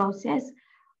process.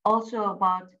 Also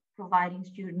about providing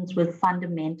students with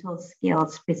fundamental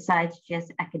skills besides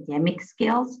just academic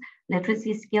skills,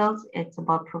 literacy skills. It's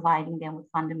about providing them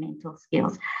with fundamental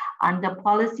skills. Under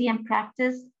policy and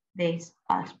practice, they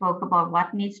spoke about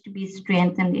what needs to be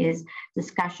strengthened is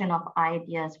discussion of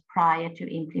ideas prior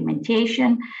to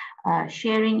implementation,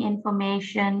 sharing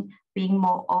information, being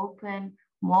more open,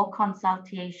 more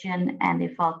consultation, and they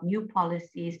felt new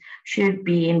policies should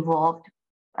be involved.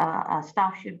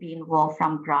 Staff should be involved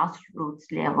from grassroots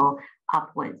level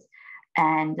upwards.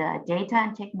 And data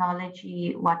and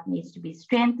technology, what needs to be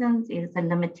strengthened is the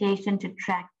limitation to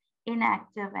track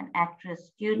inactive and at-risk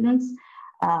students,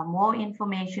 more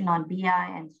information on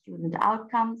BI and student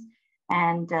outcomes,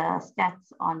 and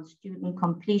stats on student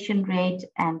completion rate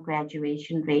and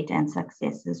graduation rate and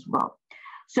success as well.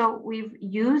 So we've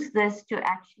used this to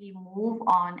actually move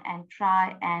on and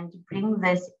try and bring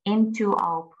this into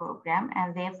our program.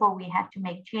 And therefore we had to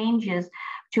make changes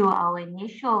to our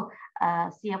initial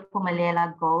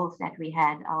Siyaphumelela goals that we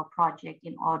had, our project,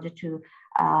 in order to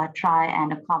try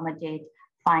and accommodate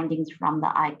findings from the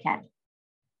ICAT.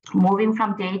 Moving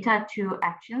from data to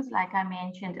actions, like I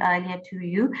mentioned earlier to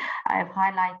you, I've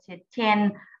highlighted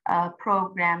 10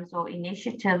 programs or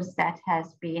initiatives that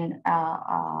has been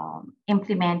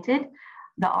implemented.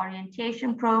 The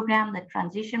orientation program, the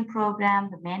transition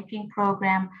program, the mentoring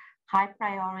program, high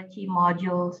priority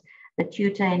modules, the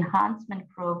tutor enhancement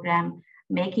program,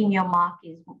 making your mark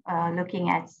is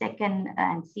looking at second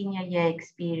and senior year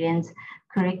experience,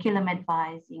 curriculum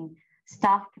advising,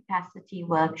 staff capacity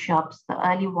workshops, the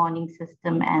early warning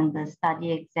system, and the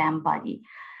study exam buddy.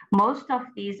 Most of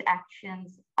these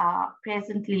actions are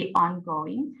presently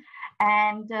ongoing,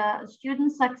 and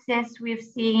student success we've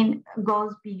seen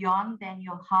goes beyond than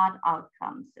your hard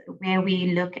outcomes, where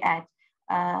we look at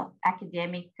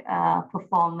academic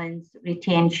performance,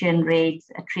 retention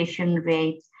rates, attrition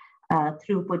rates,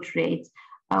 throughput rates.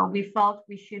 We felt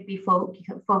we should be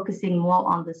focusing more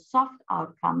on the soft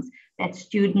outcomes that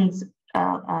students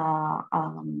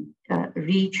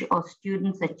reach or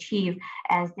students achieve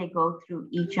as they go through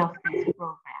each of these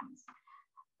programs.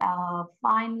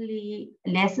 Finally,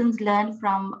 lessons learned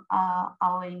from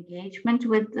our engagement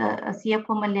with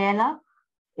Siyaphumelela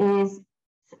is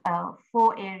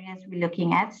 4 areas we're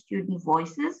looking at: student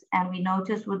voices. And we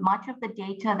noticed with much of the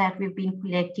data that we've been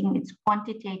collecting, it's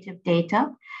quantitative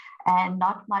data and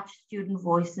not much student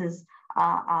voices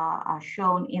are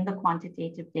shown in the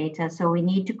quantitative data. So we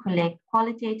need to collect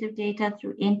qualitative data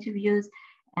through interviews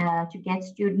to get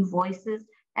student voices.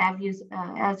 As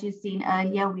you've seen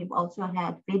earlier, we've also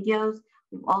had videos.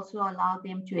 We've also allowed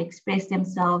them to express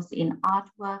themselves in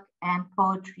artwork and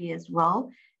poetry as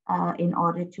well, in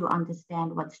order to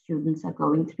understand what students are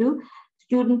going through.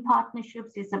 Student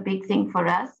partnerships is a big thing for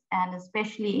us, and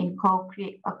especially in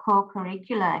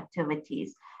co-curricular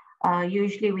activities.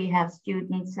 Usually we have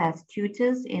students as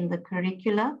tutors in the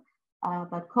curricula,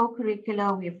 but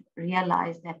co-curricular, we've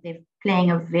realized that they're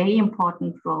playing a very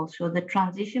important role. So the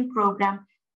transition program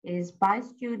is by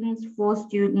students, for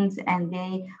students, and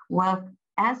they work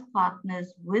as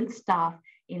partners with staff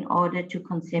in order to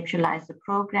conceptualize the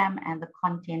program and the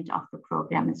content of the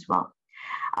program as well.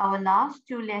 Our last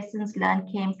 2 lessons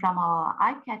learned came from our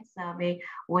ICAT survey,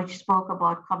 which spoke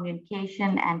about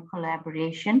communication and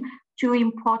collaboration, 2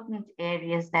 important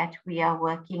areas that we are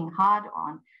working hard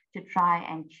on to try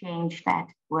and change that,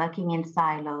 working in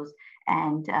silos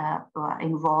and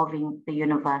involving the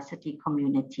university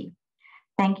community.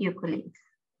 Thank you, colleagues.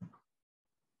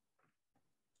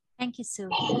 Thank you, Sue.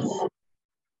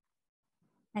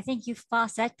 I think you've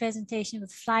passed that presentation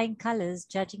with flying colors,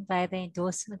 judging by the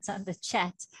endorsements on the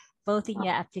chat, both in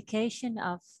your application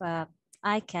of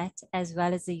ICAT as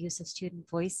well as the use of student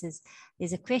voices.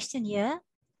 There's a question here.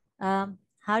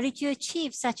 How did you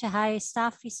achieve such a high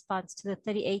staff response to the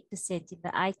 38% in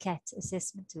the ICAT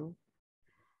assessment tool?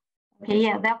 Okay,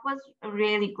 yeah, that was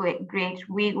really great.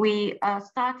 We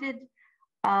started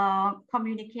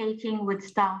communicating with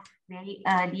staff very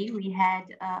early. We had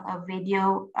a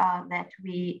video that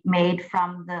we made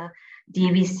from the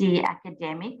DVC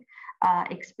academic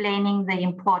explaining the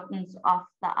importance of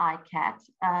the ICAT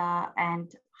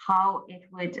and how it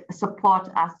would support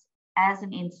us as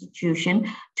an institution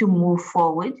to move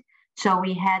forward. So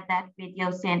we had that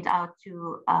video sent out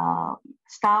to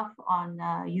staff on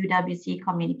UWC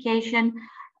communication,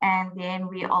 and then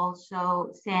we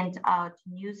also sent out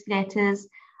newsletters.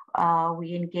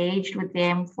 We engaged with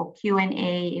them for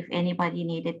Q&A if anybody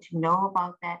needed to know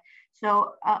about that.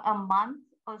 So a month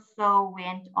or so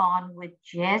went on with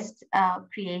just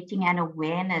creating an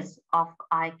awareness of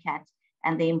ICAT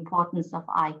and the importance of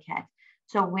ICAT.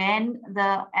 So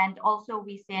and also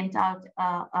we sent out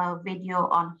a video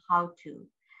on how to.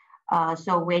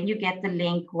 So when you get the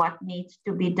link, what needs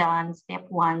to be done, step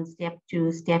 1, step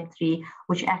 2, step 3,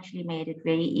 which actually made it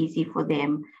very easy for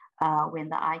them. When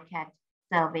the ICAT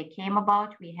survey came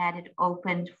about, we had it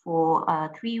opened for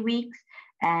 3 weeks.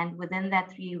 And within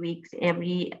that 3 weeks,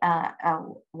 every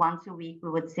once a week,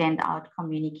 we would send out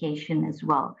communication as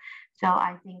well. So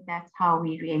I think that's how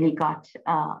we really got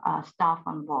our staff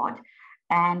on board.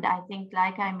 And I think,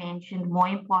 like I mentioned, more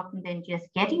important than just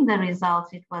getting the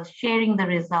results, it was sharing the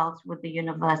results with the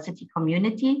university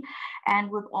community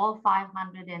and with all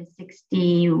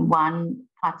 561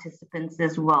 participants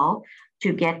as well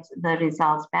to get the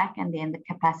results back. And then the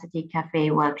Capacity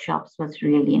Cafe workshops was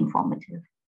really informative.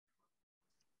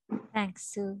 Thanks,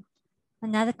 Sue.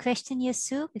 Another question here,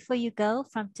 Sue, before you go,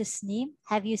 from Tasneem.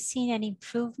 Have you seen an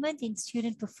improvement in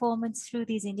student performance through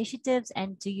these initiatives,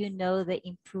 and do you know the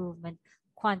improvement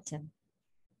quantum?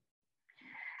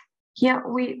 Yeah,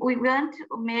 we weren't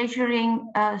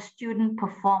measuring student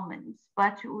performance,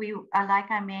 but we,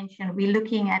 like I mentioned, we're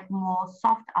looking at more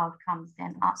soft outcomes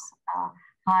than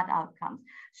hard outcomes.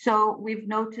 So we've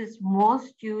noticed more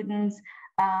students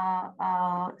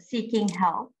seeking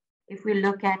help. If we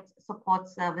look at support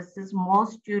services, more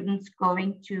students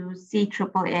going to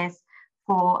CSSS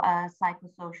for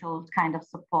psychosocial kind of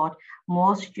support,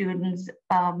 more students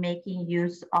making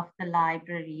use of the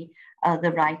library,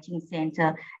 the writing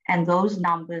center, and those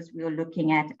numbers we are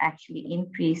looking at actually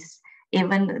increase.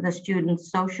 Even the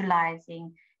students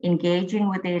socializing, engaging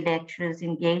with their lecturers,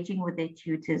 engaging with their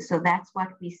tutors. So that's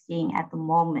what we're seeing at the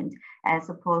moment, as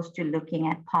opposed to looking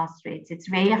at pass rates. It's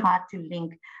very hard to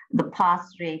link the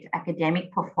pass rate,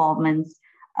 academic performance,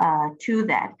 to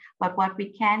that. But what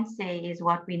we can say is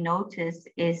what we notice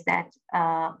is that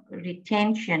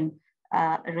retention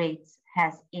rates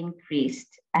has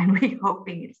increased, and we're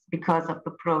hoping it's because of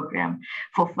the program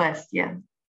for first year.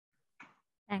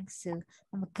 Thanks, Sue.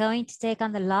 I'm going to take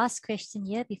on the last question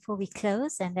here before we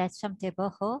close, and that's from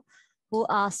Teboho, who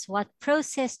asks, what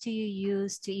process do you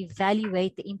use to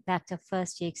evaluate the impact of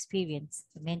first year experience,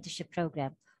 the mentorship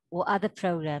program, or other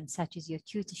programs such as your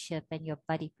tutorship and your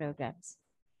buddy programs?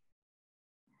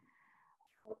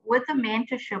 With the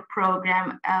mentorship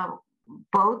program,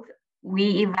 both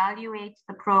we evaluate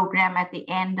the program at the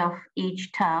end of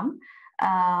each term.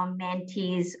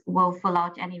 Mentees will fill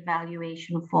out an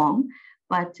evaluation form,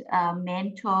 but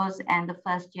mentors and the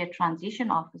first year transition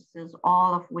officers,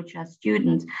 all of which are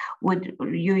students, would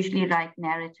usually write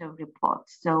narrative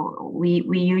reports. So we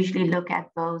usually look at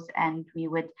those, and we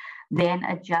would then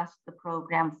adjust the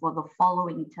program for the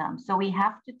following term. So we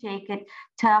have to take it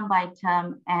term by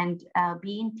term and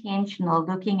be intentional,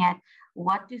 looking at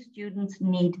what do students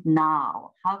need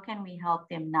now? How can we help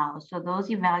them now? So those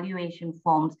evaluation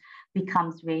forms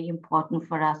becomes very important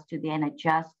for us to then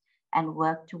adjust and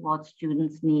work towards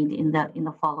students' need in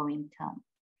the following term.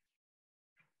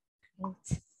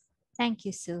 Great. Thank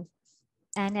you, Sue.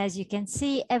 And as you can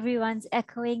see, everyone's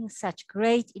echoing such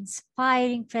great,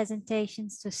 inspiring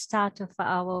presentations to start off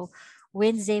our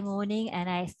Wednesday morning. And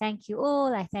I thank you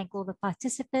all. I thank all the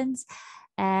participants.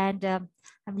 And I'm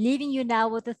leaving you now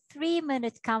with a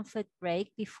 3-minute comfort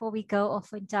break before we go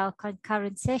off into our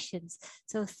concurrent sessions.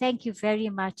 So thank you very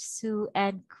much, Sue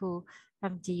and Ku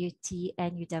from DUT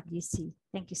and UWC.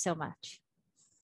 Thank you so much.